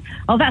around saying,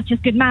 oh, that's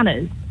just good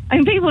manners, I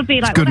mean, people would be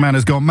like... It's good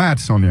manners gone mad,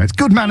 Sonia. It's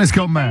good manners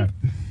gone mad.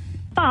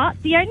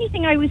 But the only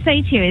thing I would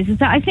say to you is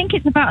that I think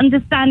it's about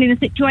understanding the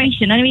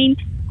situation. I mean,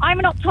 I'm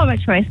an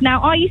optometrist.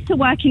 Now, I used to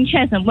work in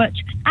Chesham, which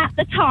at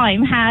the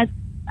time had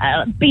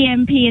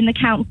BNP in the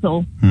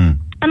council.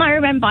 And I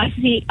remember I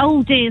see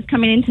old dears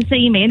coming in to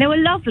see me, and they were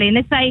lovely, and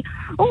they'd say,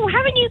 oh,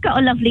 haven't you got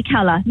a lovely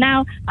colour?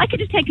 Now, I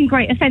could have taken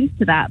great offence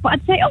to that, but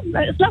I'd say, oh,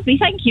 that's lovely,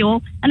 thank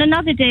you. And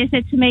another dear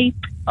said to me,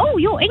 oh,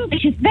 your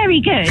English is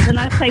very good. And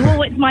I'd say,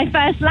 well, it's my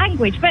first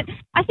language. But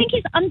I think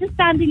it's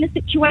understanding the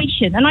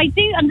situation, and I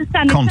do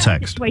understand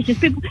context. Situations.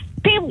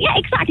 People, yeah,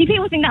 exactly.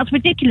 People think that's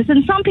ridiculous,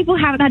 and some people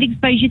haven't had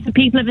exposure to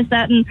people of a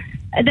certain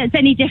that's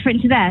any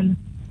different to them.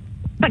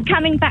 But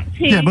coming back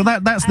to... Yeah,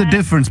 but that's the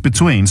difference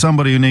between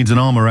somebody who needs an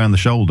arm around the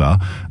shoulder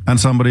and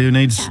somebody who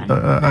needs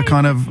a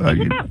kind of...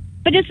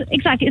 But it's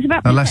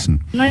about a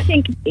lesson. And I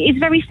think it's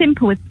very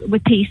simple with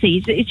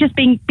PCs. It's just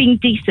being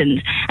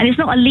decent. And it's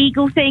not a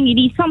legal thing. You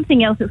need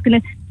something else that's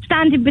going to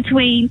stand in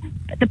between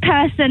the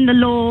person, the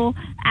law,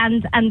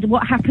 and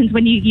what happens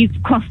when you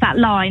cross that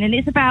line. And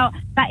it's about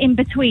that in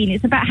between.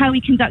 It's about how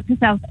we conduct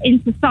ourselves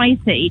in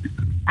society.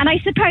 And I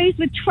suppose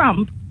with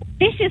Trump,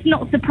 this is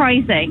not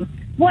surprising.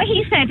 What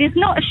he said is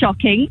not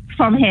shocking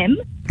from him.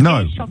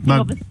 No,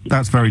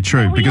 that's very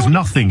true, because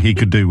nothing he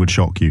could do would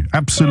shock you.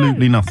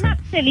 Absolutely nothing.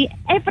 Absolutely.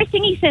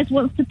 Everything he says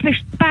wants to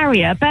push the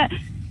barrier, but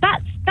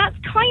that's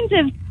kind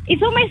of,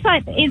 it's almost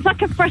like, it's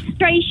like a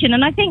frustration.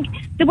 And I think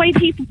the way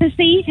people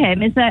perceive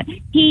him is that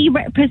he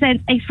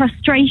represents a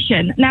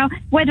frustration. Now,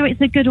 whether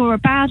it's a good or a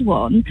bad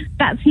one,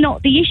 that's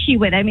not the issue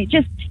with him.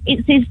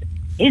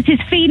 It's his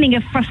feeling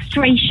of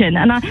frustration.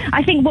 And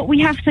I think what we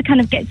have to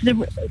kind of get to the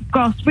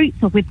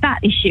grassroots of with that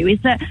issue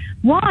is that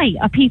why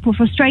are people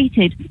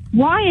frustrated?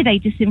 Why are they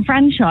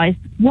disenfranchised?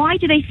 Why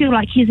do they feel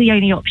like he's the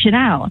only option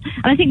out?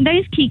 And I think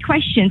those key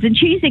questions, and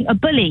choosing a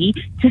bully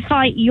to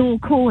fight your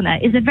corner,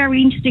 is a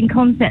very interesting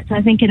concept,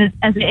 I think,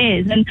 as it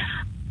is. And,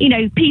 you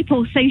know,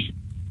 people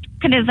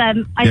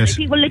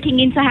people looking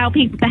into how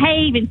people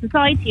behave in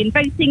society and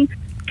voting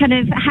kind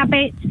of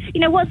habits. You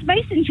know, what's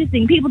most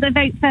interesting, people that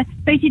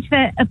voted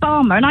for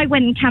Obama, and I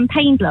went and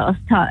campaigned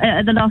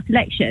the last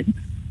election,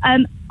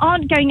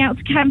 aren't going out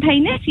to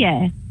campaign this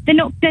year.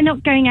 They're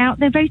not going out,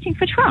 they're voting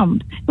for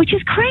Trump, which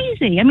is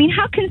crazy. I mean,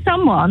 how can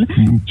someone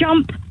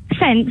jump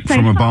fence so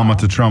from far? Obama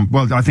to Trump?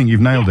 Well, I think you've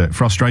nailed it.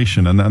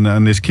 Frustration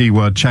and this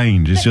keyword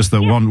change. It's just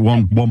that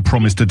one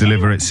promised to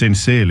deliver it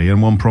sincerely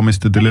and one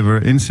promised to deliver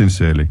it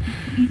insincerely.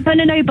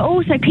 No, but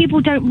also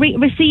people don't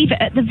receive it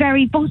at the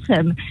very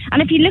bottom.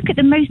 And if you look at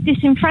the most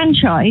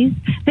disenfranchised,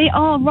 they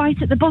are right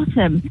at the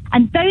bottom.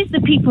 And those are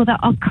the people that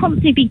are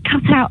constantly being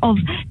cut out of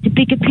the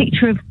bigger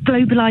picture of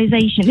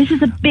globalization. This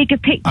is a bigger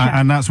picture.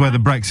 And that's where the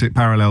Brexit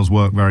parallels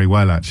work very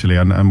well, actually,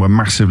 and we're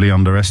massively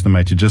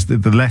underestimated. Just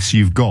the less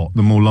you've got,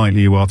 the more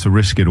likely you are to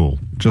risk it all,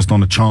 just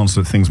on a chance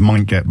that things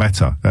might get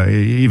better.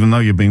 Even though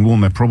you're being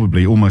warned they're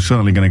probably almost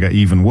certainly going to get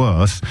even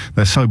worse,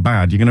 they're so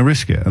bad you're going to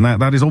risk it. And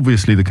that is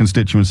obviously the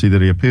constituency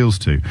that he appeals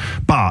to.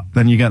 But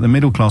then you get the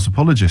middle class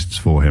apologists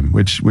for him,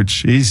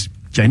 which is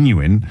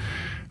genuine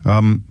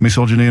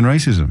misogyny and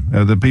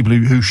racism. The people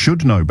who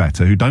should know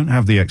better, who don't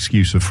have the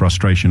excuse of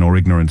frustration or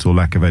ignorance or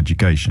lack of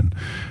education,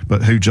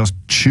 but who just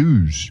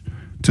choose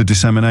to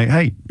disseminate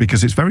hate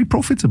because it's very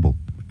profitable.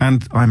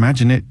 And I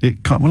imagine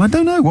it can't. Well, I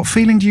don't know. What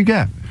feeling do you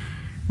get?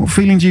 What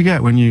feeling do you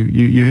get when you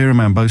hear a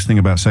man boasting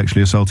about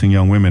sexually assaulting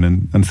young women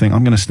and think,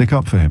 I'm going to stick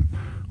up for him?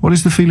 What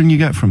is the feeling you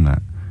get from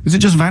that? Is it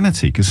just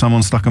vanity because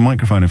someone stuck a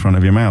microphone in front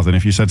of your mouth, and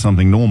if you said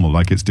something normal,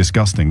 like it's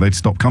disgusting, they'd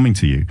stop coming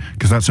to you?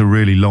 Because that's a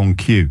really long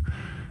queue.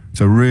 It's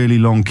a really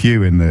long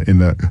queue in the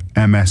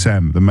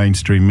MSM, the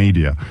mainstream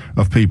media,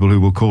 of people who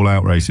will call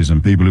out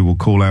racism, people who will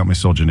call out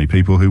misogyny,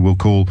 people who will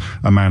call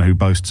a man who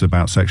boasts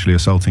about sexually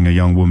assaulting a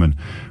young woman,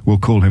 will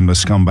call him the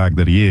scumbag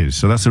that he is.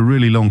 So that's a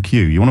really long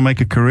queue. You want to make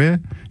a career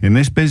in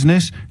this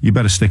business? You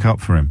better stick up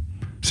for him.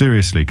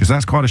 Seriously, because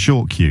that's quite a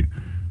short queue.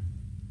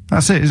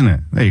 That's it, isn't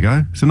it? There you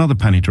go. It's another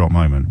penny drop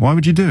moment. Why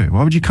would you do it?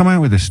 Why would you come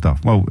out with this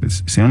stuff? Well,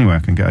 it's the only way I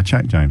can get a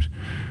check, James.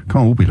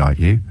 Can't all be like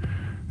you.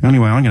 The only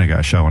way I'm going to get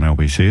a show on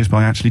LBC is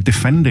by actually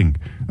defending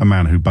a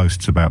man who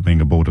boasts about being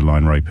a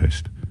borderline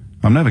rapist.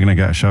 I'm never going to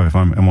get a show if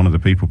I'm one of the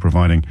people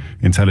providing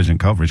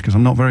intelligent coverage, because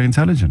I'm not very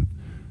intelligent.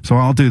 So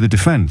I'll do the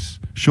defence.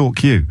 Short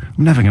queue.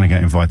 I'm never going to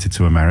get invited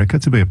to America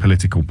to be a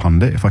political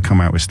pundit if I come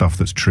out with stuff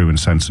that's true and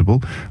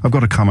sensible. I've got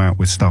to come out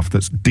with stuff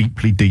that's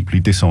deeply, deeply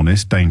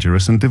dishonest,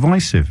 dangerous and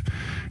divisive.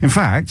 In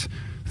fact,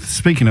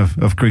 speaking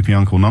of creepy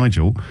Uncle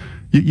Nigel,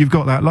 you've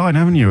got that line,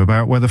 haven't you,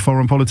 about whether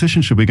foreign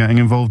politicians should be getting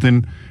involved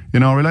in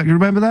our election.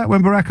 Remember that,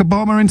 when Barack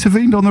Obama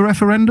intervened on the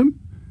referendum?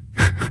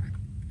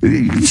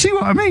 You see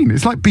what I mean?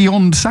 It's like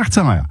beyond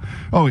satire.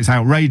 Oh, it's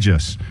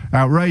outrageous.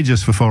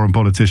 Outrageous for foreign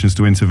politicians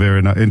to interfere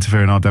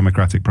in our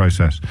democratic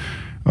process.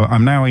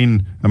 I'm now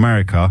in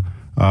America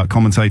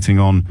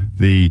commentating on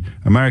the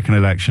American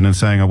election and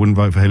saying I wouldn't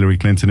vote for Hillary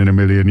Clinton in a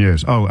million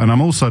years. Oh, and I'm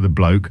also the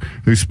bloke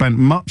who spent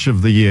much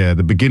of the year,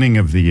 the beginning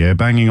of the year,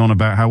 banging on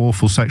about how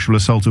awful sexual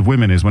assault of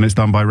women is when it's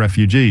done by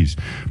refugees.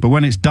 But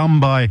when it's done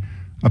by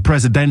a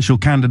presidential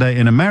candidate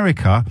in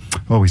America,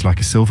 oh, he's like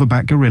a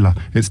silverback gorilla.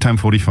 It's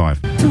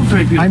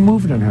 10:45. I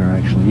moved on her,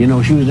 actually. You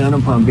know, she was down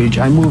in Palm Beach.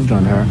 I moved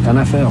on her, and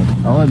I failed.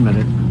 I'll admit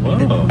it.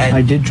 Whoa.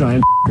 I did try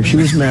and her. She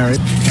was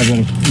married. I'm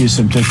going to use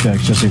some Tic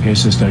Tacs just in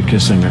case I start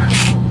kissing her.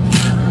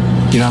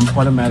 You know, I'm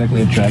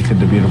automatically attracted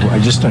to beautiful. I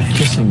just start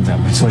kissing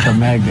them. It's like a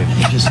magnet.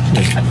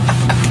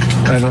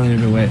 I don't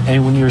even wait.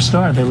 And when you're a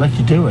star, they let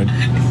you do it.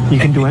 You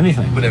can do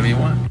anything. Whatever you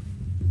want.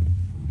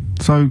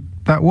 So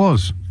that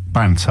was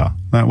banter.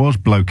 That was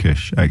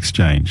blokish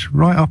exchange,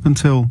 right up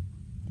until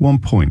one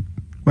point.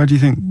 Where do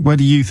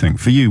you think,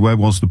 for you, where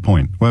was the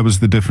point? Where was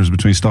the difference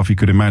between stuff you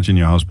could imagine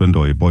your husband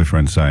or your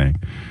boyfriend saying?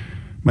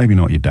 Maybe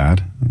not your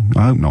dad.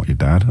 I hope not your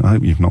dad. I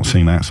hope you've not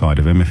seen that side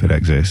of him, if it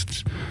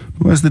exists.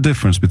 But where's the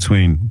difference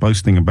between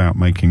boasting about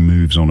making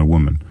moves on a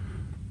woman,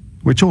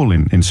 which all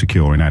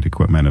insecure,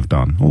 inadequate men have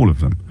done, all of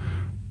them,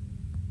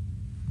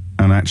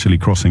 and actually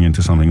crossing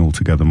into something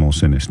altogether more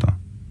sinister?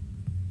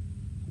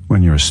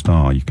 When you're a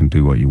star, you can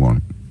do what you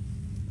want.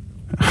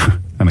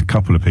 And a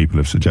couple of people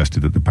have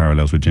suggested that the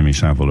parallels with Jimmy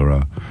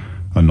Savile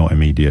are not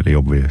immediately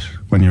obvious.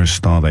 When you're a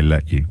star, they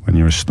let you. When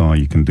you're a star,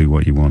 you can do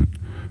what you want.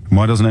 And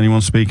why doesn't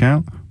anyone speak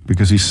out?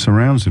 Because he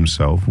surrounds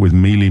himself with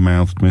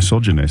mealy-mouthed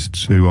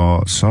misogynists who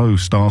are so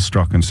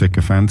starstruck and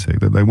sycophantic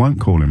that they won't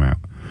call him out.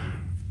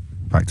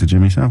 Back to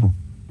Jimmy Savile.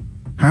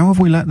 How have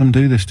we let them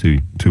do this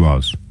to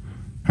us?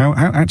 How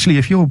actually,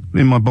 if you're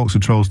in my box of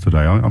trolls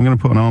today, I'm going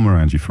to put an arm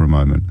around you for a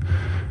moment.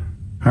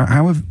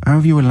 How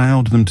have you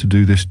allowed them to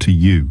do this to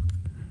you?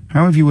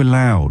 How have you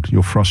allowed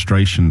your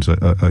frustrations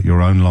at your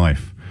own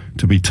life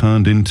to be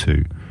turned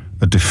into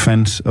a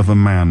defense of a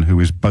man who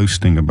is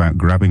boasting about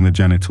grabbing the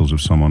genitals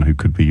of someone who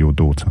could be your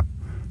daughter?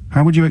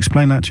 How would you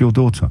explain that to your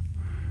daughter?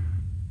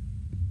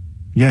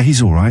 Yeah,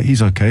 he's all right.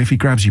 He's okay. If he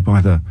grabs you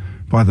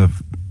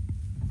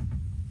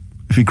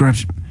if he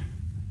grabs,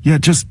 yeah,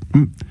 just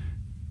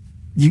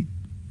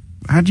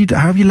how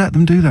have you let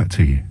them do that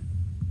to you?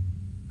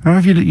 How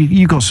have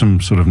you got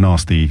some sort of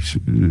nasty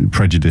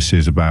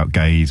prejudices about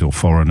gays or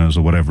foreigners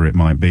or whatever it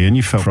might be, and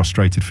you felt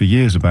frustrated for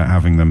years about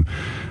having them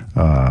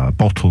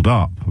bottled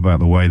up, about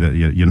the way that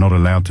you're not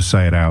allowed to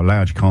say it out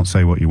loud. You can't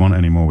say what you want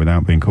anymore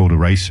without being called a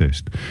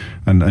racist,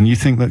 and you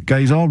think that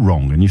gays are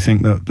wrong, and you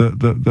think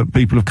that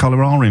people of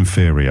colour are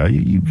inferior.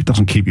 It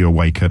doesn't keep you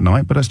awake at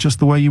night, but that's just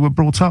the way you were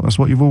brought up. That's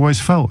what you've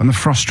always felt, and the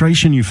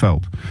frustration you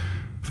felt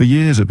for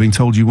years at being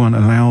told you weren't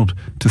allowed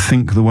to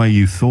think the way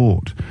you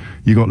thought.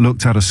 You got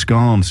looked at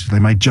askance. They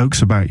made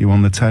jokes about you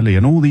on the telly,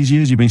 and all these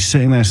years you've been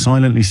sitting there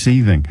silently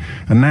seething.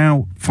 And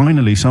now,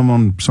 finally,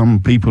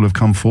 some people have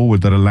come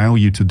forward that allow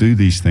you to do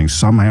these things.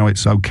 Somehow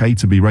it's okay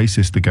to be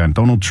racist again.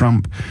 Donald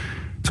Trump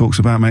talks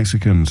about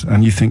Mexicans,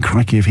 and you think,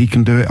 crikey, if he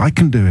can do it, I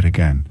can do it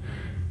again.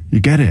 You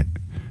get it,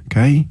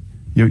 okay?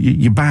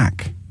 You're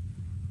back.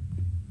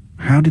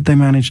 How did they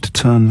manage to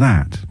turn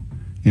that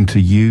into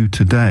you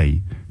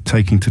today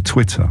taking to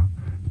Twitter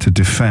to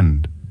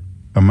defend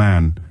a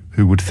man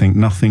who would think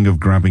nothing of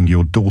grabbing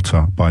your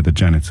daughter by the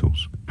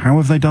genitals? How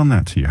have they done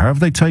that to you? How have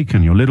they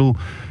taken your little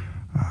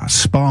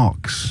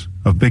sparks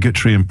of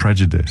bigotry and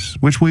prejudice,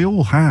 which we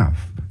all have?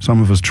 Some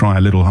of us try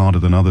a little harder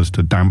than others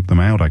to damp them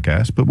out, I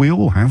guess, but we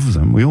all have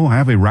them. We all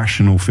have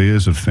irrational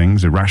fears of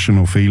things,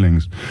 irrational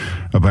feelings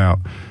about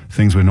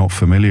things we're not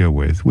familiar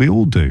with. We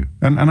all do.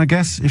 And I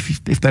guess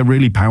if they're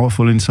really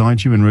powerful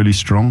inside you and really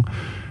strong,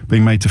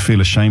 being made to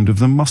feel ashamed of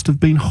them must have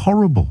been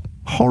horrible,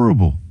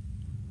 horrible.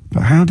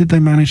 But how did they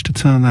manage to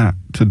turn that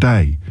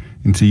today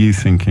into you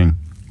thinking,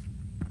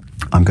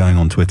 I'm going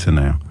on Twitter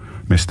now,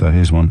 mister,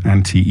 here's one,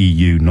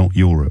 anti-EU, not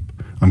Europe.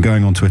 I'm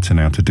going on Twitter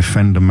now to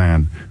defend a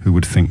man who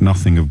would think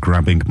nothing of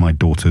grabbing my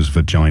daughter's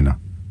vagina.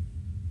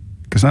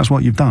 Because that's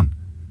what you've done.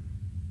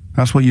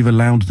 That's what you've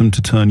allowed them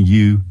to turn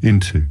you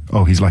into.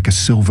 Oh, he's like a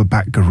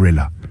silverback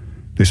gorilla,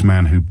 this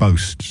man who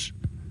boasts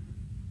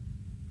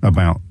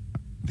about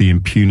the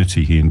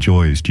impunity he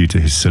enjoys due to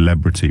his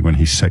celebrity when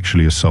he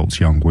sexually assaults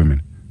young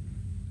women.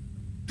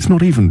 It's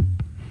not even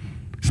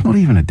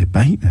a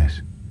debate,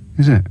 this,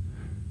 is it?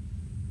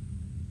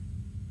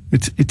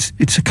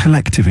 It's a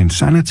collective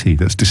insanity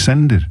that's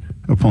descended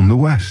upon the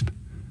West.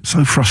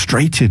 So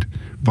frustrated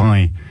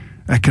by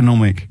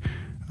economic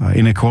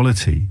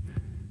inequality,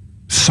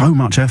 so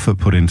much effort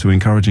put into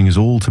encouraging us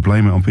all to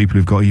blame it on people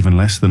who've got even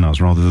less than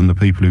us rather than the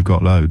people who've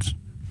got loads,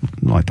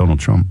 like Donald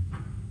Trump,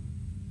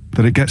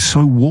 that it gets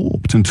so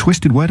warped and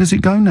twisted. Where does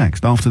it go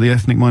next? After the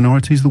ethnic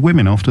minorities, the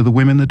women. After the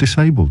women, the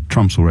disabled.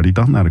 Trump's already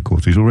done that, of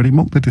course. He's already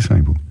mocked the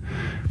disabled.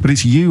 But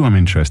it's you I'm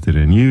interested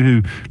in. You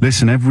who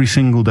listen every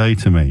single day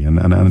to me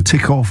and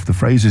tick off the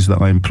phrases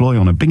that I employ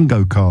on a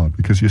bingo card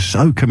because you're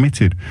so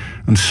committed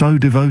and so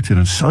devoted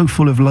and so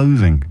full of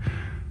loathing.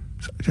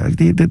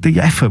 The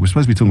effort, we're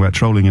supposed to be talking about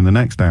trolling in the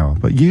next hour.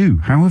 But you,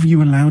 how have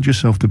you allowed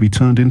yourself to be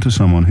turned into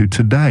someone who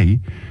today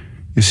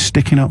is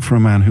sticking up for a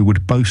man who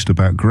would boast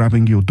about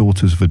grabbing your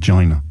daughter's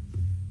vagina?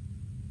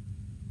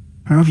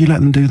 How have you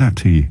let them do that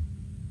to you?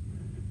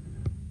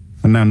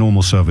 And now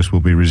normal service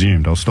will be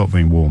resumed. I'll stop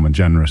being warm and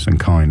generous and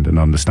kind and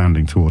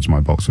understanding towards my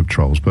box of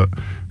trolls. But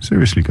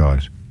seriously,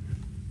 guys,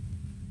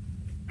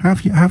 how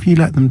have you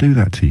let them do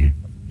that to you?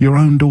 Your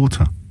own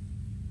daughter.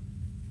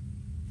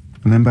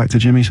 And then back to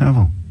Jimmy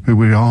Savile, who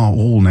we are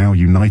all now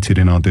united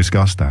in our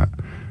disgust at.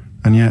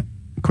 And yet,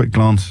 quick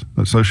glance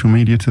at social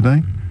media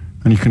today,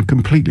 and you can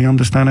completely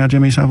understand how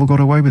Jimmy Savile got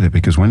away with it,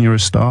 because when you're a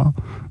star,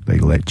 they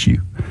let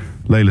you.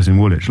 Layla's in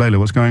Woolwich. Layla,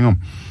 what's going on?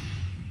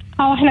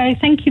 Oh, hello.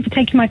 Thank you for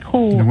taking my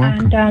call. You're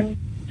welcome.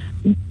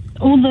 And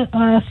all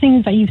the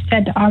things that you've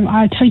said,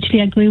 I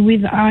totally agree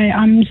with.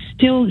 I'm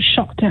still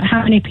shocked at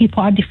how many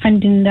people are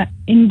defending the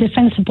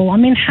indefensible. I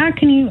mean, how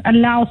can you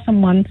allow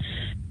someone,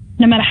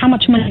 no matter how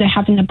much money they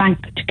have in the bank,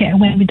 to get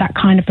away with that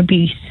kind of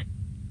abuse?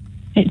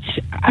 It's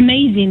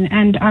amazing,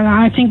 and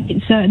I think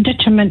it's a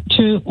detriment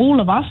to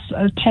all of us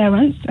as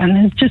parents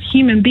and as just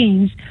human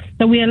beings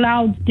that we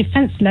allow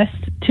defenseless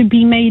to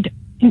be made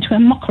into a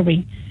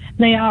mockery.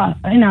 They are,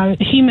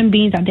 human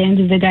beings at the end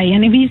of the day.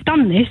 And if he's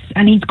done this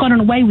and he's gotten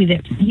away with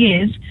it for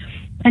years,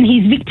 and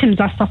his victims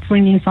are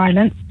suffering in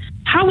silence,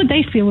 how would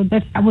they feel if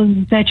that was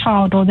their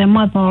child or their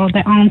mother or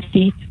their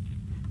auntie?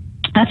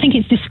 I think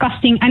it's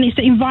disgusting, and it's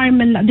the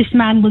environment that this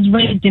man was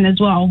raised in as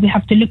well. We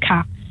have to look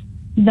at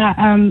that.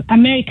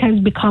 America has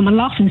become a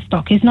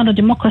laughingstock. It's not a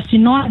democracy,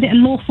 nor is it a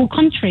lawful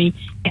country.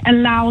 It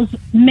allows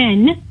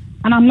men,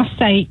 and I must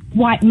say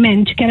white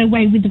men, to get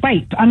away with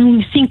rape. I mean,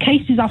 we've seen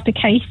cases after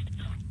case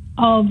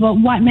of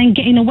white men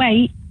getting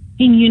away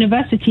in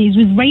universities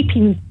with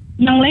raping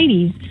young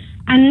ladies.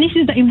 And this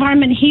is the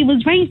environment he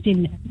was raised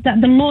in,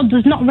 that the law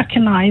does not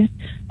recognize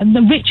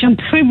the rich and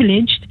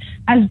privileged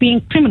as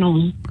being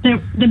criminals.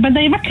 But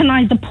they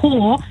recognize the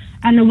poor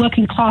and the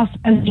working class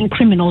as being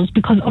criminals,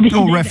 because obviously...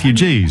 Or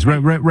refugees.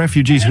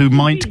 Refugees who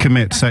might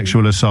commit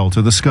sexual assault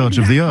are the scourge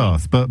of the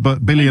earth,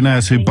 but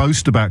billionaires who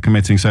boast about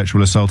committing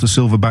sexual assault are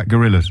silverback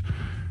gorillas.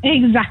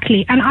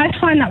 Exactly. And I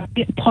find that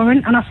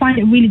abhorrent, and I find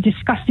it really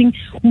disgusting.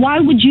 Why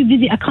would you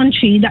visit a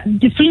country that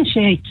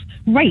differentiates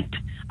rape?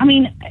 I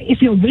mean,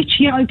 if you're rich,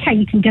 you're okay,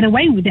 you can get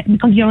away with it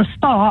because you're a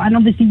star and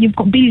obviously you've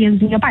got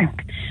billions in your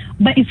bank.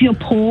 But if you're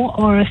poor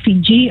or a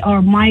refugee or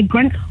a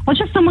migrant or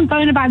just someone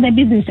going about their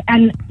business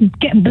and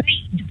get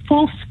blamed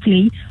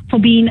falsely for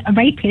being a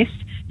rapist,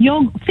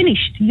 you're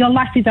finished. Your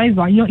life is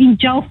over. You're in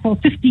jail for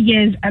 50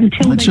 years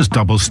until... It's just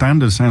double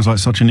standard. Sounds like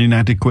such an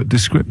inadequate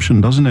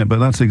description, doesn't it? But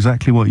that's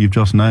exactly what you've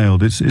just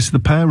nailed. It's the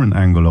parent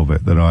angle of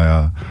it that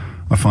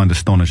I find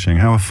astonishing.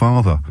 How a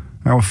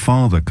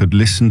father could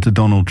listen to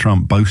Donald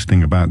Trump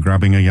boasting about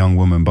grabbing a young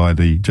woman by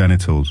the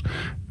genitals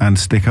and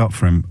stick up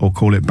for him, or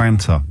call it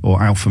banter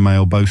or alpha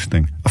male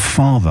boasting. A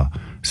father.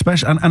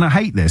 And I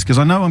hate this because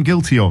I know I'm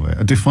guilty of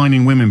it,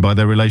 defining women by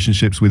their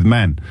relationships with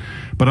men.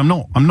 But I'm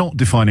not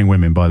defining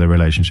women by their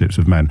relationships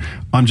with men.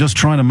 I'm just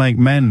trying to make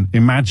men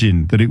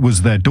imagine that it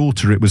was their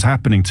daughter it was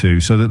happening to,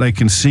 so that they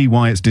can see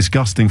why it's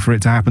disgusting for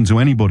it to happen to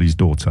anybody's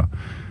daughter.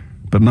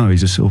 But no,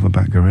 he's a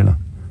silverback gorilla.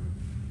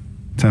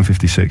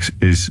 10:56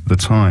 is the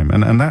time,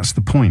 and that's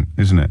the point,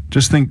 isn't it?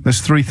 Just think,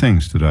 there's three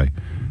things today.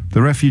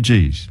 The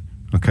refugees,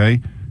 okay,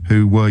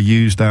 who were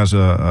used as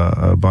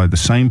by the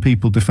same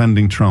people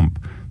defending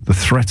Trump. The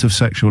threat of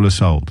sexual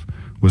assault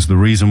was the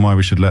reason why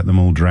we should let them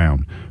all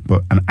drown.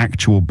 But an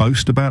actual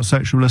boast about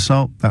sexual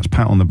assault, that's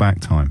pat on the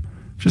back time.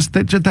 Just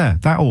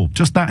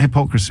that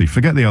hypocrisy.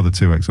 Forget the other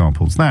two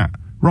examples. That,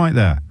 right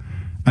there.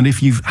 And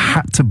if you've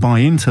had to buy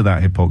into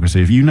that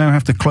hypocrisy, if you now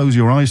have to close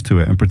your eyes to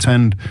it and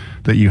pretend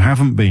that you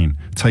haven't been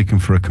taken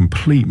for a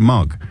complete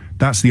mug,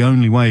 that's the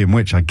only way in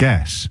which, I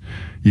guess,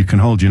 you can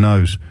hold your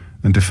nose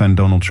and defend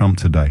Donald Trump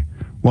today,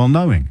 while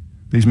knowing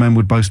these men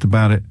would boast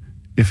about it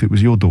if it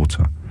was your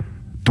daughter.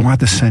 Droit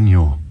de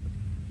seigneur.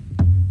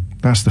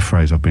 That's the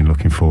phrase I've been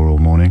looking for all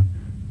morning.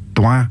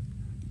 Droit,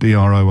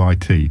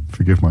 D-R-O-I-T.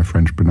 Forgive my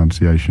French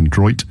pronunciation.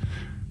 Droit.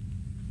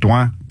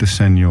 Droit de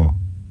seigneur.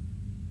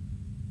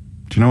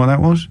 Do you know what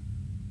that was?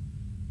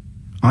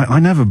 I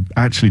never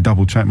actually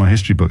double-checked my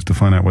history books to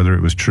find out whether it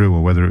was true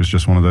or whether it was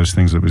just one of those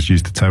things that was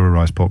used to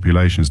terrorize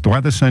populations.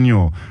 Droit de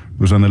seigneur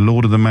was when the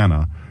Lord of the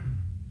Manor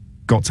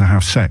got to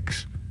have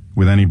sex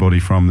with anybody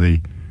from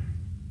the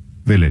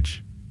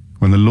village.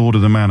 When the Lord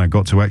of the Manor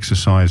got to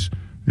exercise,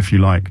 if you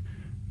like,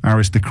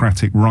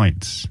 aristocratic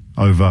rights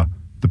over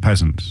the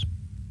peasants.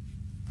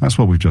 That's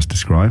what we've just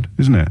described,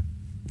 isn't it?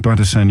 Droit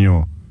de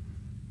seigneur.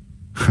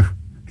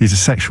 He's a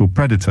sexual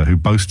predator who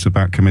boasts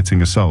about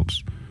committing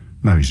assaults.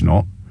 No, he's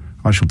not.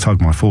 I shall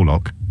tug my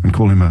forelock and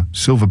call him a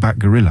silverback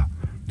gorilla.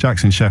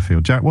 Jack's in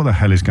Sheffield. Jack, what the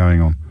hell is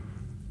going on?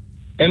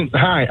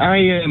 Hi,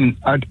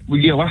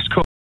 your last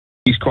call,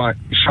 he's quite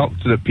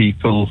shocked that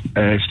people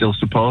still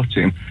support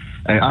him.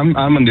 I'm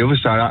on the other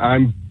side.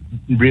 I'm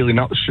really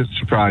not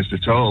surprised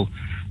at all.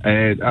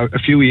 A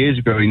few years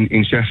ago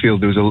in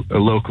Sheffield, there was a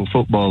local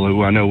footballer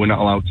who I know we're not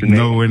allowed to name.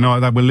 No, we're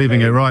not. We're leaving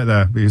it right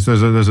there because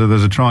there's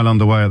a trial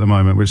underway at the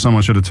moment, which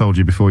someone should have told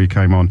you before you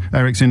came on.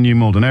 Eric's in New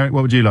Malden. Eric,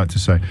 what would you like to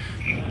say?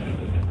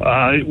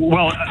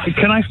 Well,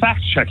 can I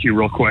fact check you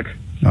real quick?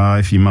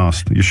 If you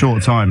must. You're short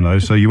of time, though,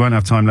 so you won't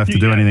have time left to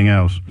do anything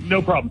else.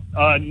 No problem.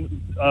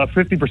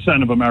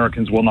 50% of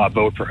Americans will not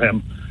vote for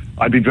him.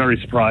 I'd be very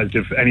surprised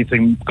if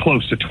anything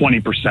close to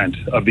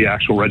 20% of the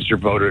actual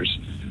registered voters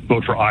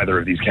vote for either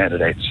of these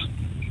candidates.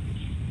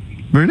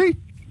 Really?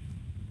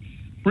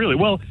 Really?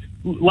 Well,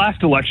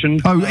 last election...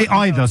 Oh,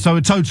 either. So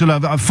a total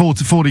of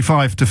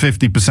 45 to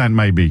 50%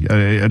 maybe,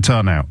 a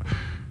turnout.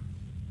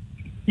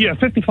 Yeah,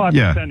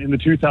 55% in the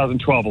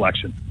 2012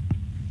 election.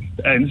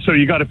 And so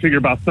you got to figure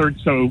about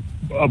so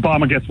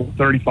Obama gets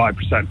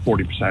 35%,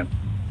 40%.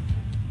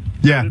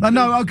 Yeah.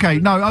 Okay.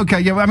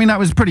 Yeah. I mean, that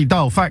was pretty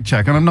dull fact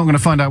check, and I'm not going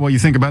to find out what you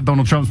think about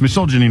Donald Trump's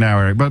misogyny now,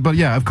 Eric. But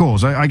yeah, of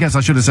course. I guess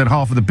I should have said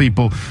half of the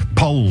people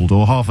polled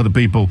or half of the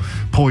people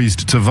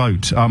poised to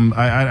vote.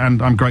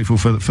 And I'm grateful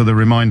for the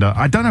reminder.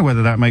 I don't know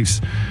whether that makes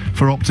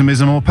for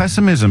optimism or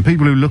pessimism.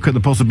 People who look at the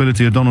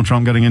possibility of Donald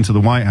Trump getting into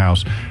the White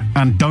House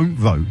and don't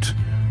vote.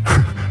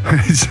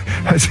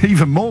 It's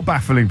even more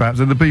baffling, perhaps,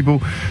 than the people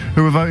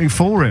who are voting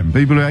for him.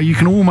 People who, you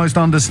can almost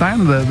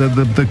understand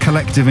the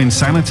collective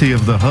insanity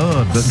of the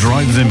herd that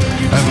drives him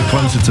ever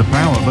closer to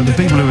power. But the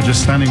people who are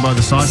just standing by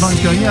the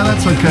sidelines going, yeah,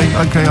 that's okay,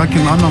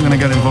 I'm not going to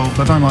get involved.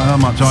 I don't like her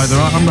much either.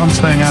 I'm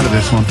staying out of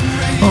this one.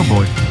 Oh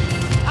boy.